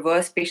is a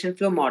reverse patient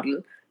flow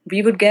model,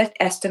 we would get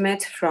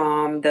estimates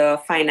from the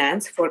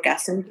finance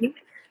forecasting team.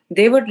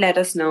 they would let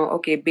us know,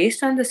 okay,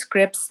 based on the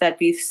scripts that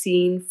we've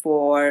seen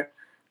for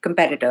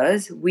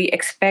competitors, we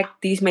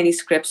expect these many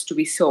scripts to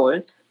be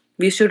sold.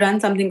 We used to run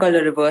something called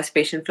a reverse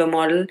patient flow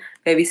model,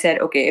 where we said,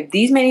 okay, if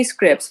these many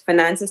scripts,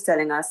 finance is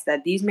telling us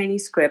that these many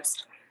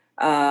scripts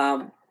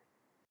um,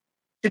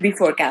 should be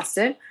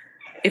forecasted.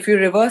 If you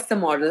reverse the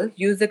model,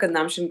 use the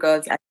consumption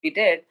curves as we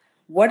did,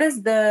 what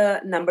is the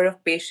number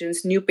of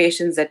patients, new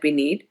patients that we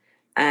need,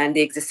 and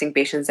the existing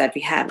patients that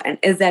we have? And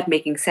is that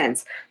making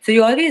sense? So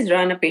you always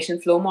run a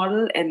patient flow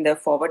model in the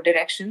forward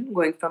direction,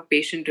 going from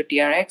patient to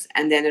TRX,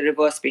 and then a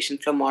reverse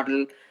patient flow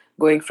model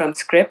going from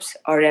scripts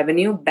or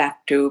revenue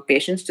back to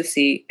patients to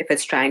see if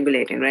it's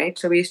triangulating, right?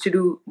 So we used to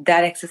do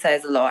that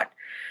exercise a lot.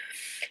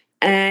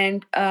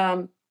 And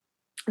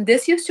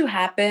this used to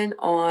happen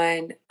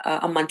on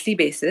a monthly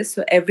basis.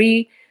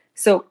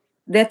 So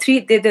there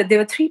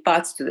were three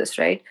parts to this,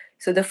 right?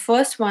 So the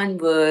first one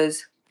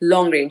was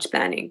long range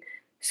planning.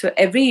 So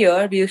every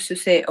year we used to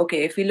say,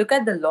 okay, if we look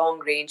at the long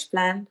range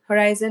plan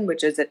horizon,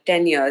 which is at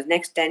 10 years,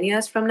 next 10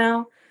 years from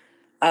now,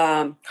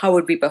 how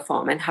would we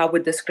perform and how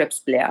would the scripts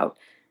play out?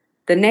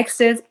 The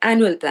next is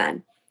annual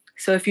plan.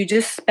 So if you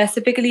just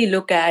specifically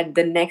look at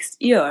the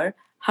next year,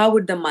 how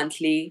would the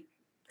monthly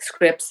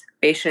scripts,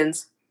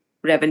 patients,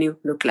 revenue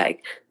look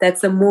like?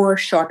 That's a more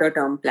shorter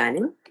term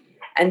planning.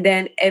 And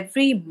then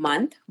every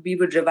month we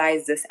would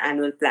revise this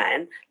annual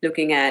plan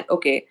looking at,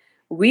 okay,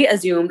 we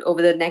assumed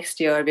over the next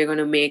year we're going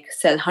to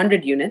sell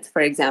 100 units,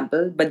 for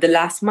example, but the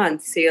last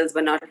month sales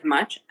were not as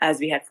much as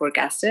we had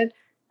forecasted.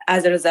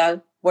 As a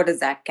result, what does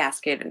that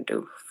cascade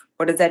into?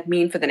 What does that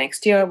mean for the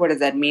next year? What does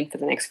that mean for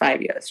the next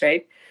 5 years,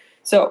 right?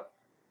 So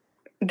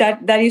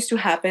that used to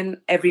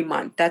happen every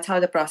month. That's how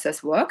the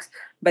process works.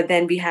 But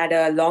then we had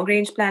a long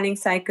range planning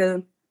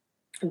cycle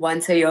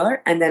once a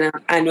year and then an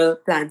annual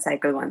plan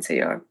cycle once a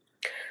year.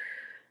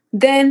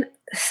 Then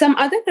some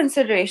other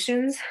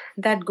considerations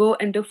that go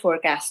into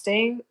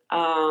forecasting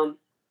are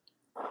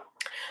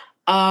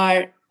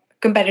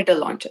competitor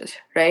launches,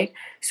 right?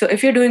 So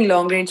if you're doing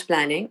long range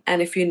planning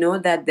and if you know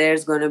that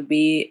there's going to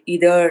be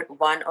either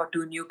one or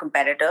two new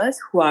competitors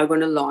who are going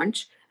to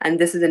launch, and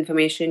this is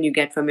information you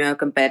get from your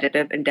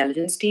competitive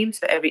intelligence team,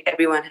 so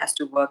everyone has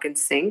to work in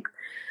sync.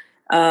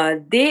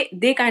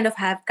 They kind of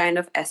have kind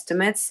of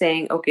estimates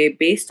saying, okay,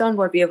 based on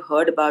what we have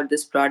heard about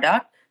this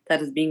product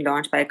that is being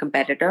launched by a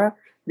competitor,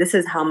 this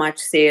is how much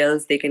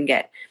sales they can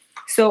get.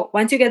 So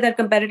once you get that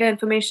competitor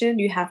information,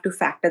 you have to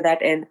factor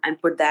that in and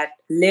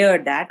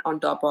layer that on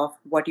top of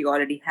what you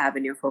already have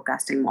in your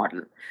forecasting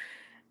model.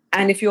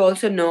 And if you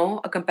also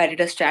know a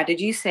competitor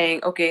strategy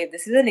saying, okay,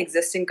 this is an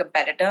existing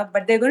competitor,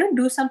 but they're going to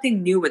do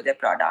something new with their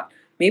product.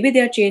 Maybe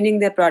they're changing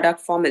their product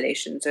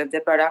formulation. So if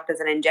their product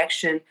is an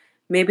injection,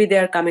 maybe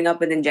they're coming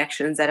up with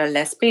injections that are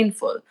less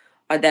painful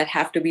or that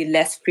have to be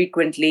less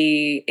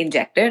frequently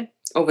injected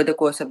over the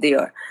course of the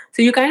year.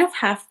 So you kind of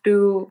have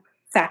to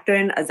factor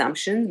in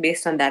assumptions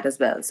based on that as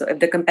well. So if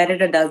the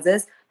competitor does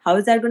this, how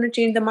is that going to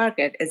change the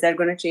market? Is that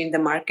going to change the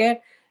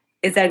market?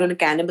 Is that going to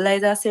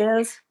cannibalize our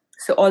sales?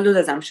 So all those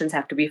assumptions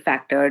have to be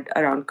factored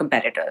around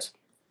competitors.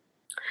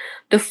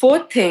 The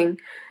fourth thing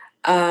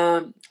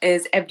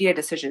is FDA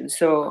decisions.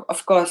 So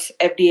of course,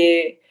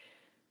 FDA,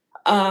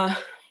 uh,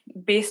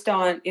 based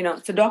on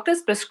so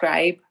doctors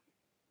prescribe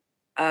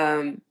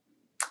um,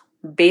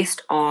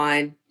 based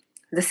on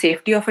the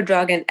safety of a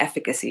drug and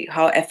efficacy,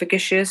 how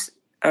efficacious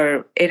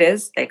or it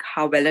is, like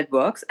how well it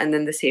works, and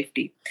then the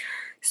safety.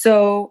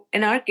 So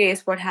in our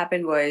case, what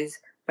happened was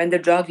when the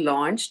drug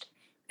launched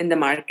in the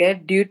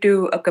market, due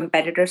to a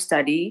competitor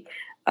study,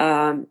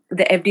 the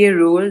FDA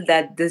ruled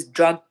that this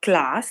drug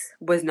class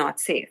was not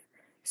safe.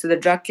 So the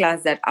drug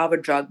class that our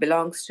drug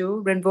belongs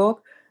to, Rinvoq,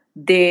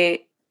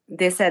 they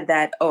said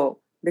that, oh,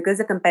 because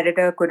the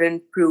competitor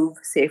couldn't prove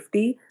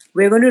safety,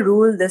 we're going to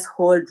rule this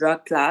whole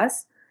drug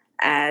class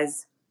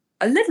as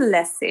a little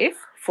less safe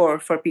for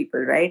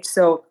people, right?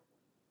 So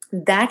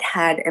that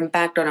had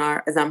impact on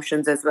our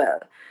assumptions as well,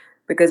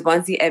 because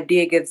once the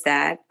FDA gives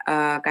that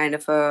kind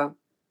of a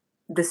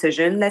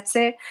decision, let's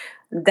say,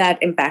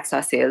 that impacts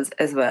our sales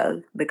as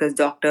well, because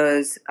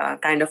doctors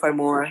kind of are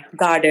more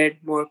guarded,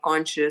 more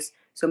conscious.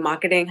 So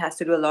marketing has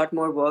to do a lot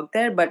more work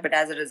there, but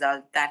as a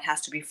result, that has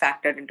to be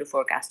factored into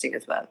forecasting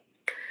as well.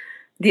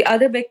 The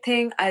other big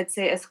thing I'd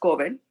say is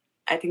COVID.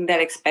 I think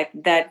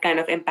that kind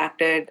of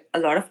impacted a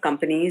lot of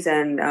companies,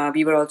 and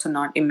we were also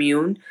not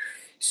immune.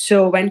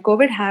 So when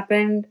COVID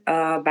happened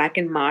back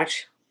in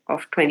March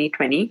of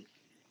 2020,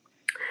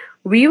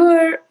 we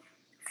were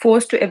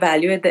forced to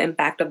evaluate the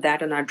impact of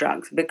that on our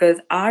drugs, because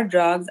our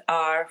drugs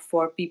are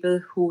for people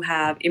who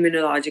have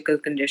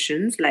immunological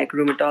conditions like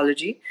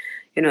rheumatology.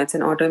 It's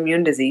an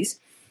autoimmune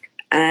disease,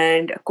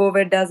 and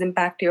COVID does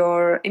impact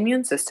your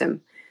immune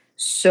system.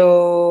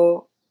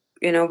 So,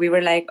 we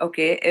were like,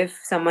 okay, if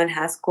someone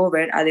has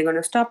COVID, are they going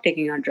to stop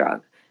taking our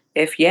drug?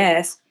 If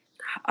yes,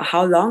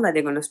 how long are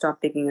they going to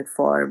stop taking it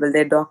for? Will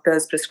their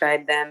doctors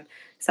prescribe them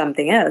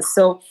something else?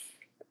 So,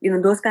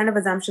 those kind of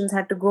assumptions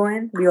had to go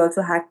in. We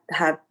also had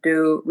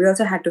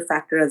to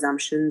factor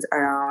assumptions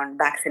around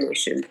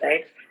vaccinations,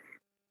 right?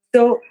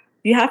 So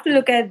You have to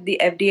look at the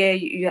FDA,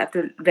 you have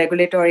to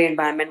regulatory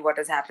environment, what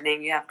is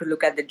happening. You have to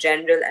look at the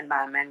general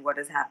environment, what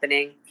is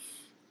happening,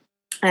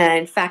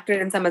 and factor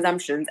in some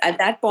assumptions. At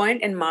that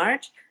point in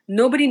March,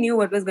 nobody knew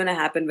what was going to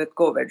happen with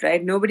COVID,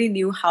 right? Nobody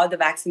knew how the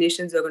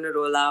vaccinations were going to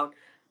roll out,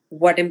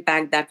 what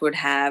impact that would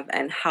have,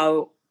 and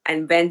how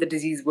and when the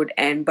disease would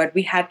end. But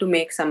we had to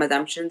make some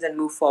assumptions and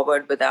move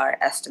forward with our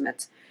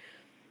estimates.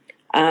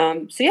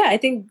 So yeah, I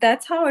think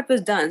that's how it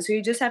was done. So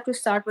you just have to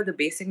start with a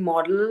basic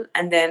model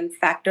and then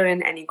factor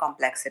in any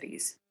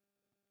complexities.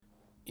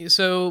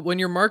 So, when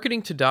you're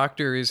marketing to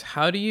doctors,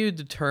 how do you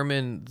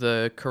determine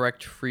the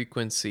correct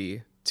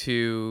frequency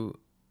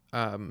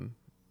um,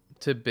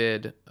 to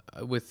bid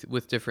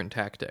with different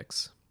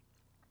tactics?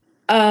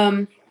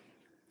 Um,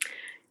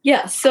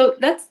 yeah, so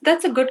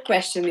that's a good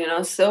question.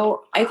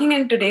 So I think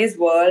in today's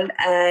world,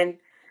 and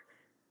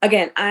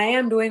again, I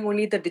am doing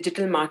only the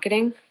digital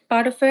marketing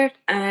part of it.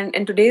 And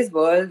in today's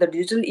world, the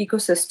digital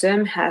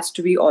ecosystem has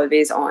to be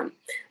always on.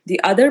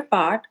 The other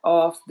part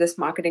of this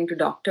marketing to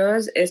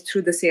doctors is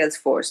through the sales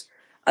force.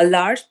 A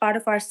large part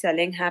of our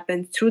selling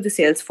happens through the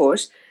sales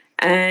force,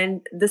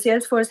 and the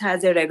sales force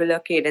has a regular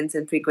cadence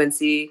and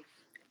frequency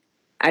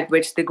at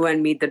which they go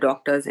and meet the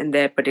doctors in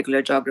their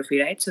particular geography,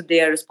 right? So they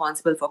are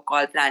responsible for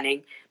call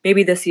planning.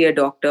 Maybe they see a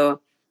doctor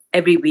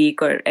every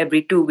week or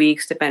every 2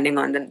 weeks, depending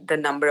on the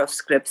number of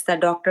scripts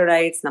that doctor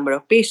writes, number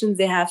of patients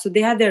they have. So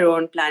they have their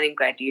own planning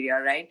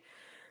criteria, right?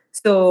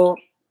 So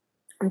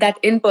that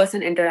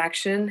in-person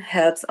interaction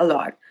helps a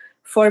lot.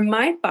 For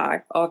my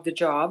part of the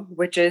job,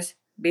 which is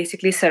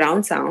basically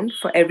surround sound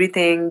for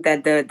everything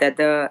that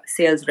the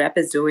sales rep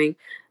is doing,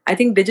 I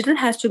think digital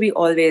has to be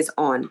always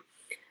on,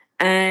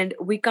 and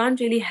we can't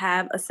really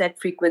have a set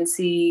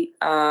frequency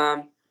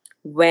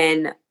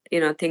when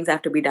things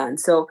have to be done.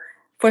 So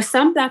for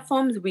some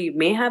platforms we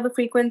may have a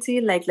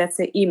frequency, like let's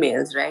say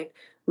emails, right?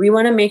 We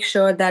want to make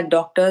sure that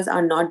doctors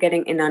are not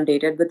getting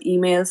inundated with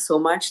emails so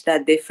much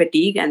that they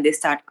fatigue and they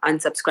start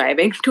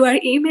unsubscribing to our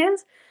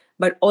emails.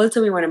 But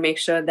also we want to make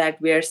sure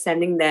that we are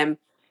sending them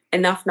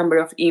enough number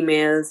of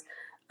emails,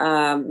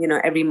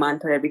 every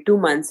month or every 2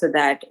 months, so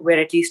that we're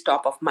at least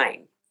top of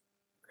mind.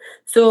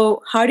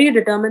 So, how do you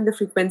determine the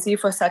frequency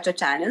for such a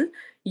channel?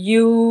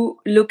 You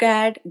look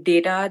at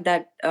data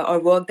that or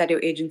work that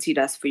your agency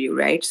does for you,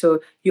 right? So,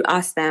 you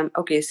ask them,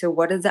 okay, so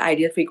what is the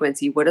ideal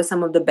frequency? What are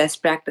some of the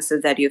best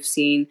practices that you've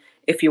seen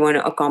if you want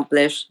to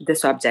accomplish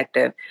this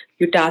objective?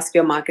 You task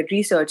your market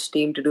research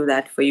team to do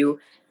that for you,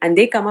 and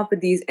they come up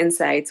with these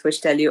insights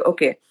which tell you,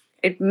 okay,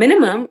 at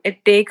minimum,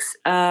 it takes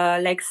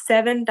like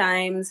 7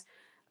 times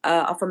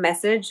of a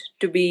message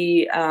to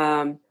be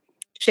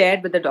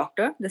shared with the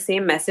doctor, the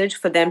same message,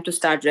 for them to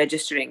start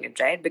registering it,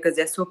 right? Because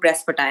they're so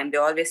pressed for time,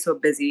 they're always so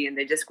busy, and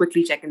they're just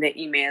quickly checking their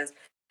emails.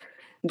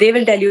 They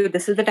will tell you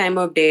this is the time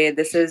of day,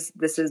 this is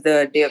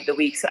the day of the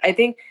week. So I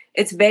think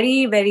it's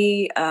very,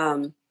 very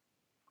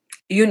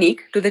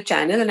unique to the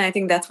channel, and I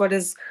think that's what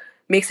is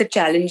makes it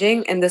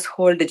challenging in this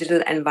whole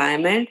digital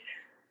environment.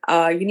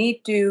 You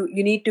need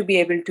to be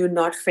able to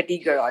not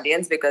fatigue your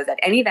audience, because at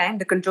any time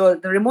the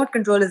remote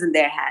control is in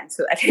their hands.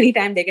 So at any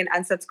time they can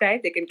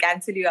unsubscribe, they can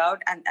cancel you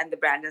out, and the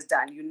brand is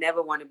done. You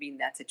never want to be in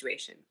that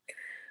situation.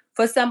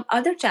 For some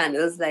other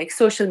channels like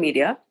social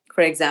media,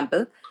 for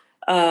example,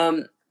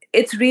 um,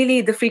 it's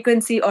really the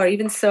frequency, or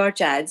even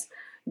search ads.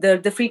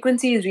 The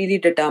frequency is really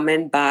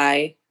determined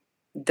by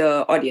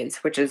the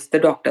audience, which is the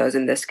doctors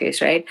in this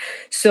case, right?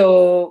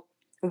 So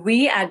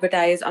we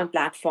advertise on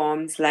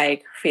platforms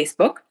like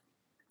Facebook.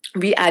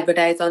 We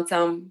advertise on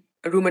some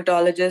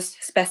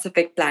rheumatologist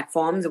specific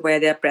platforms where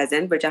they're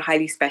present, which are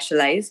highly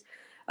specialized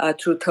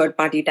through third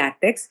party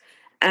tactics.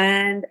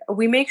 And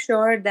we make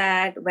sure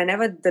that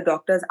whenever the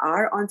doctors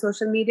are on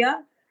social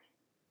media,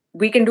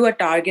 we can do a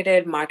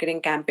targeted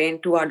marketing campaign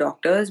to our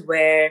doctors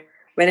where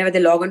whenever they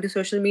log onto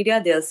social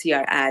media, they'll see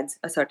our ads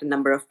a certain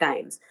number of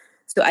times.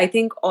 So I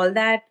think all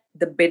that,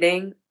 the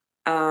bidding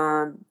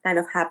kind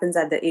of happens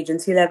at the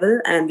agency level,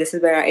 and this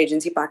is where our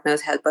agency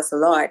partners help us a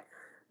lot.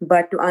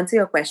 But to answer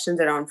your questions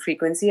around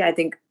frequency, I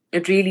think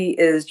it really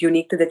is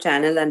unique to the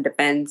channel and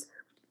depends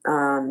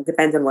on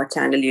what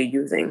channel you're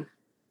using.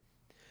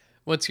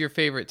 What's your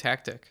favorite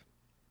tactic?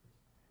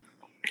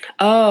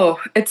 Oh,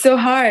 it's so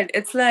hard.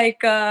 It's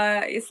like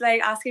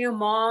asking your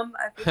mom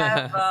if you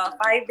have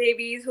five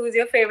babies, who's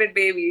your favorite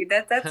baby?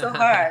 That's so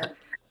hard.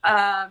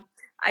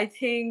 I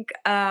think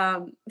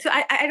so.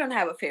 I don't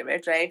have a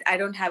favorite, right? I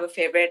don't have a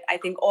favorite. I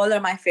think all are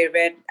my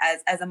favorite,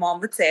 as a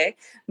mom would say.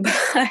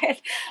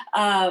 But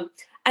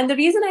and the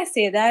reason I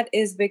say that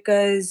is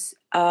because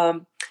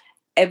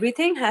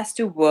everything has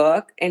to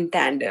work in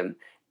tandem.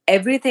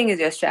 Everything is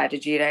your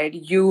strategy, right?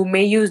 You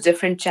may use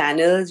different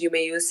channels, you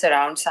may use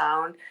surround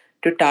sound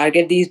to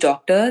target these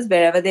doctors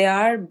wherever they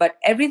are, but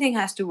everything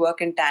has to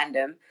work in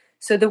tandem.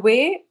 So the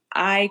way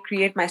I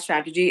create my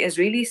strategy is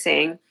really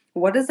saying,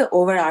 what is the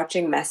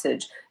overarching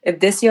message? If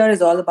this year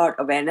is all about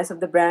awareness of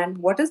the brand,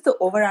 what is the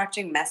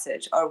overarching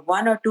message, or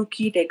one or two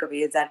key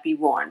takeaways that we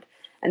want?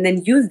 And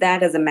then use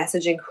that as a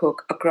messaging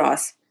hook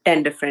across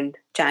 10 different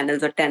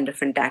channels or 10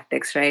 different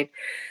tactics, right?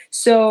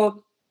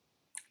 So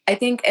I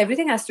think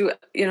everything has to,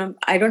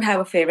 I don't have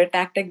a favorite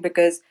tactic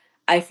because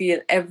I feel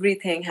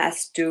everything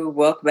has to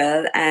work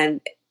well, and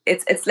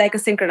it's like a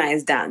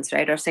synchronized dance,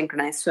 right? Or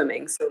synchronized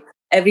swimming. So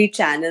every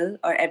channel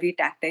or every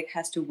tactic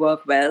has to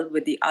work well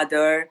with the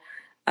other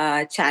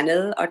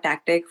channel or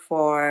tactic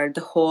for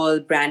the whole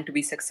brand to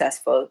be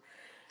successful.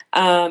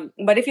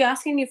 But if you're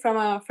asking me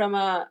from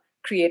a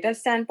creative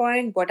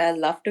standpoint, what I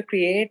love to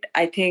create,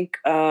 I think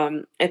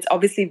it's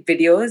obviously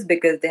videos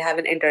because they have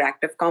an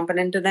interactive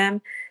component to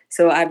them.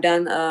 So I've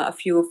done a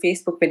few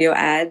Facebook video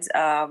ads,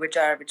 which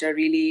are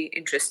really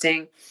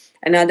interesting.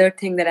 Another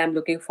thing that I'm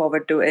looking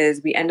forward to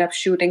is we end up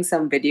shooting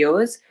some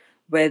videos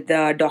with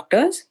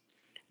doctors,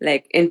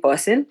 like in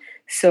person.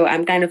 So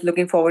I'm kind of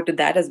looking forward to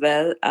that as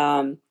well.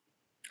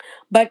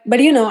 But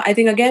I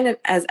think again,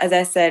 as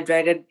I said,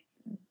 right,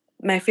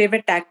 my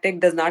favorite tactic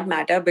does not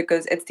matter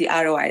because it's the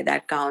ROI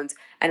that counts.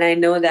 And I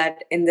know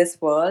that in this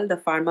world, the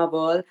pharma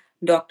world,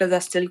 doctors are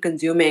still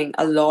consuming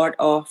a lot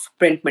of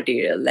print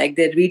material. Like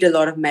they read a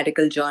lot of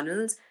medical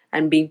journals,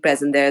 and being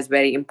present there is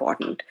very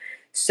important.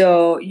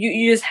 So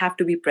you just have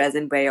to be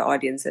present where your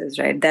audience is,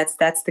 right? That's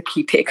the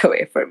key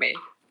takeaway for me.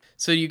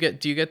 So do you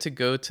get to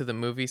go to the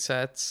movie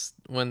sets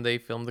when they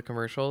film the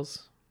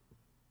commercials?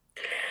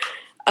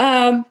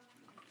 Um,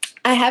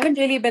 I haven't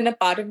really been a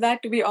part of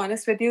that, to be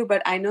honest with you,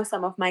 but I know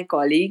some of my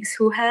colleagues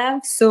who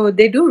have. So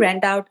they do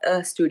rent out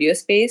a studio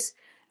space,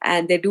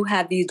 and they do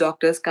have these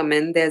doctors come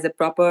in. There's a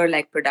proper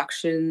like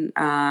production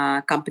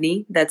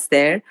company that's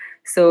there.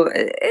 So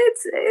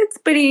it's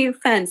pretty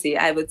fancy,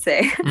 I would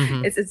say.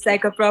 Mm-hmm. It's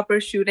like a proper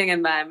shooting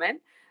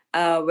environment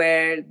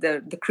where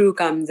the crew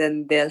comes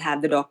and they'll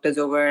have the doctors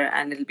over,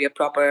 and it'll be a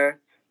proper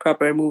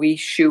movie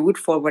shoot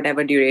for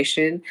whatever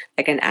duration,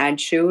 like an ad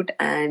shoot.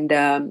 And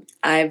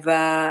I've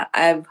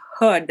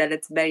heard that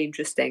it's very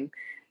interesting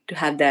to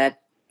have that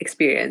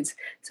experience.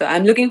 So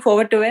I'm looking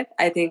forward to it.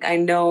 I think I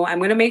know I'm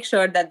going to make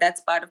sure that that's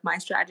part of my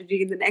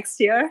strategy in the next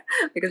year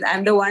because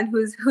I'm the one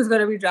who's going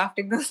to be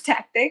drafting those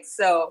tactics.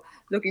 So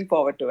looking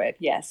forward to it.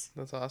 Yes.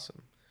 That's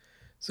awesome.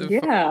 So,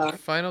 Yeah.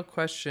 final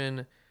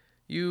question.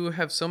 You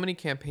have so many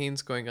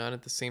campaigns going on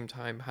at the same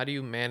time. How do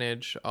you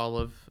manage all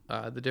of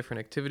the different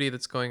activity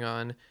that's going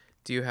on?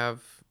 Do you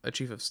have a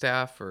chief of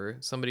staff or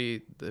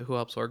somebody who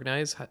helps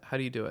organize? How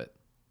do you do it?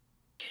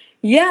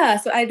 Yeah,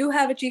 so I do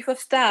have a chief of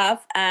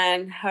staff,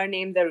 and her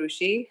name's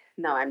Arushi.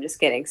 No, I'm just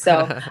kidding.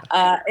 So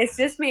it's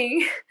just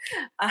me.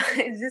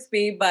 It's just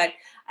me. But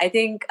I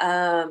think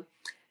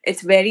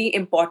it's very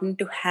important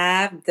to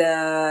have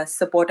the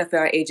support of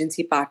your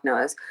agency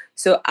partners.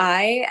 So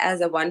I,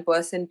 as a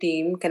one-person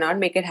team, cannot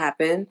make it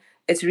happen.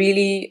 It's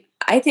really,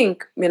 I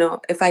think,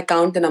 if I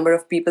count the number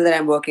of people that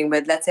I'm working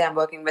with, let's say I'm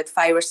working with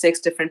 5 or 6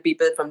 different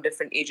people from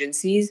different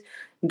agencies,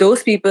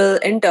 those people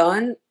in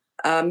turn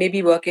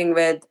maybe working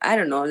with, I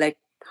don't know, like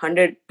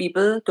 100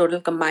 people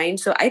total combined.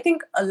 So I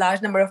think a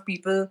large number of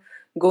people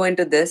go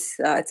into this.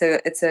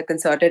 It's a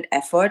concerted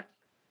effort.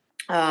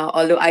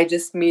 Although I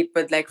just meet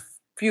with like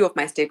few of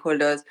my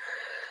stakeholders.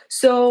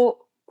 So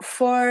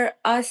for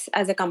us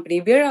as a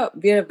company, we're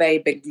a very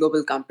big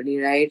global company,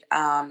 right?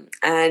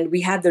 And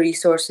we have the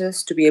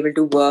resources to be able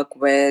to work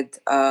with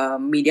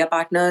media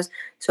partners.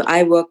 So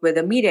I work with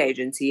a media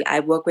agency.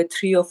 I work with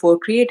 3 or 4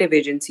 creative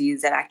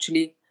agencies that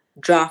actually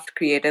draft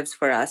creatives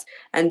for us.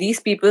 And these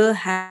people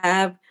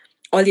have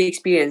all the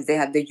experience. They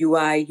have the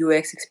UI,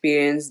 UX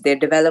experience. They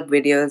develop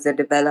videos. They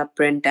develop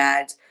print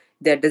ads.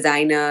 They're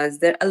designers.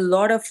 There are a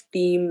lot of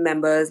team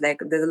members. Like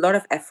there's a lot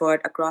of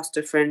effort across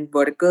different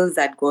verticals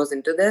that goes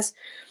into this.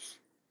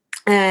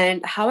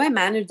 And how I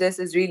manage this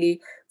is really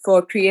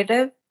for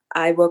creative.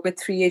 I work with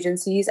 3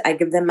 agencies. I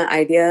give them my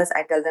ideas.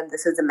 I tell them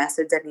this is the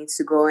message that needs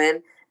to go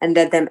in, and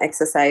let them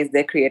exercise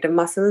their creative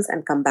muscles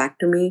and come back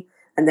to me.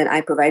 And then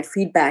I provide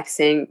feedback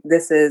saying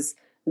this is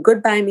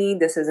good by me,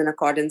 this is in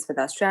accordance with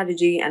our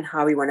strategy and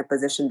how we want to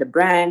position the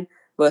brand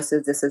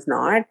versus this is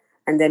not.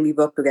 And then we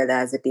work together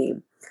as a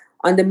team.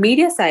 On the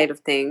media side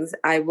of things,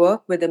 I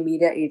work with a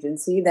media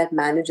agency that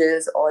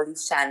manages all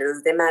these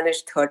channels. They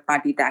manage third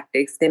party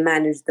tactics, they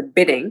manage the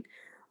bidding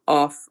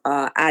of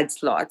ad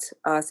slots.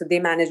 So they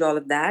manage all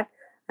of that.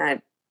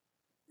 And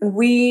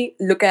I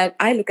look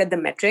at the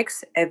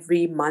metrics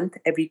every month,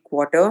 every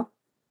quarter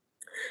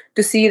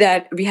to see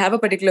that we have a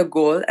particular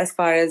goal as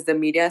far as the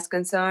media is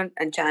concerned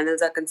and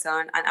channels are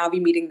concerned, and are we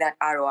meeting that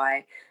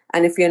ROI?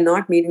 And if we are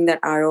not meeting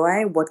that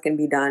ROI, what can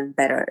be done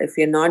better? If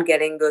we are not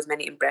getting those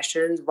many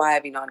impressions, why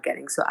are we not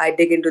getting? So I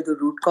dig into the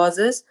root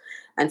causes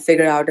and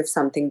figure out if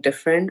something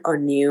different or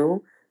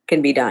new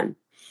can be done.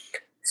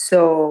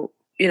 So,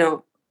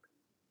 it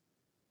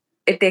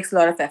takes a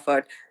lot of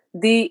effort.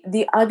 The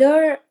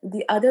other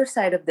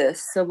side of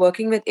this, so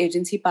working with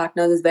agency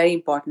partners is very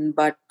important,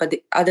 but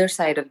the other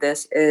side of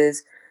this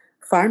is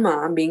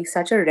pharma being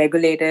such a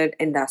regulated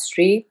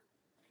industry.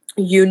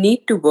 You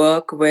need to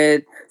work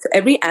with, so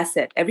every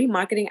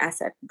marketing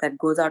asset that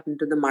goes out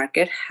into the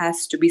market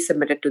has to be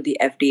submitted to the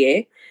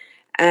FDA.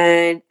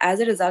 And as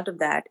a result of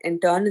that,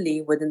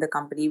 internally within the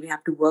company, we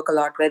have to work a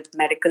lot with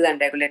medical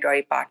and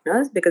regulatory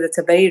partners because it's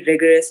a very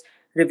rigorous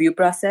review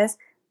process.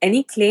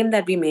 any claim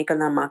that we make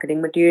on our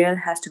marketing material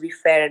has to be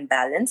fair and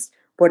balanced.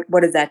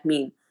 What does that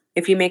mean?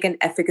 If you make an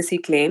efficacy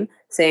claim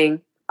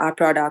saying our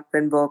product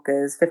when work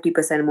is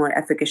 50% more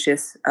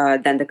efficacious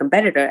than the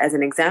competitor, as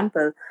an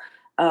example,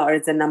 or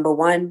it's the number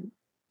one,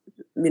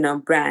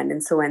 brand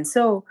and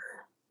so,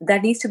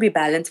 that needs to be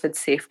balanced with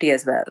safety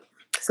as well.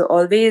 So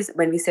always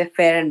when we say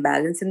fair and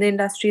balance in the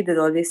industry, there's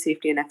always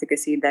safety and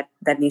efficacy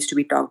that needs to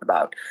be talked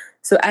about.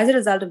 So as a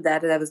result of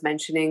that, as I was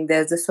mentioning,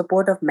 there's the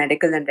support of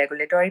medical and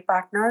regulatory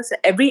partners.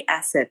 Every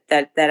asset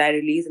that I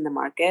release in the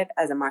market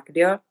as a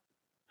marketer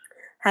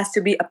has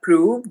to be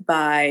approved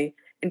by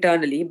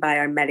internally by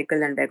our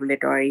medical and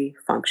regulatory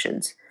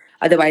functions.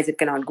 Otherwise, it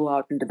cannot go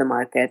out into the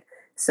market.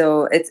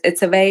 So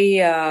it's a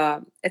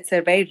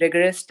very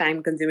rigorous,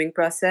 time consuming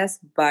process,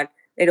 but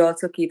it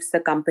also keeps the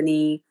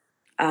company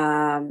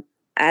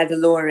at a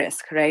lower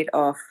risk, right,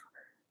 of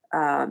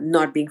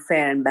not being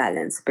fair and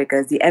balanced,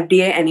 because the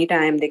FDA,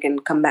 anytime they can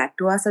come back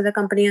to us as a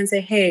company and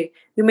say, hey,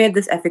 you made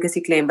this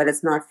efficacy claim, but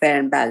it's not fair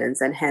and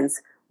balanced, and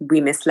hence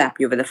we may slap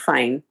you with a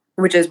fine,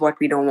 which is what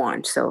we don't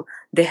want. So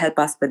they help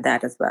us with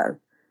that as well.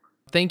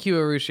 Thank you,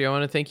 Arushi. I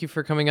want to thank you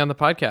for coming on the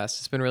podcast.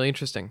 It's been really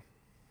interesting.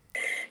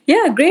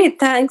 Yeah, great.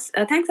 Thanks.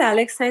 Thanks,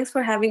 Alex. Thanks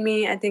for having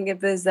me. I think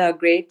it was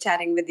great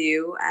chatting with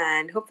you,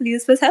 and hopefully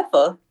this was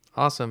helpful.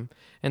 Awesome.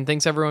 And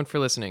thanks everyone for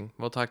listening.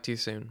 We'll talk to you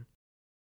soon.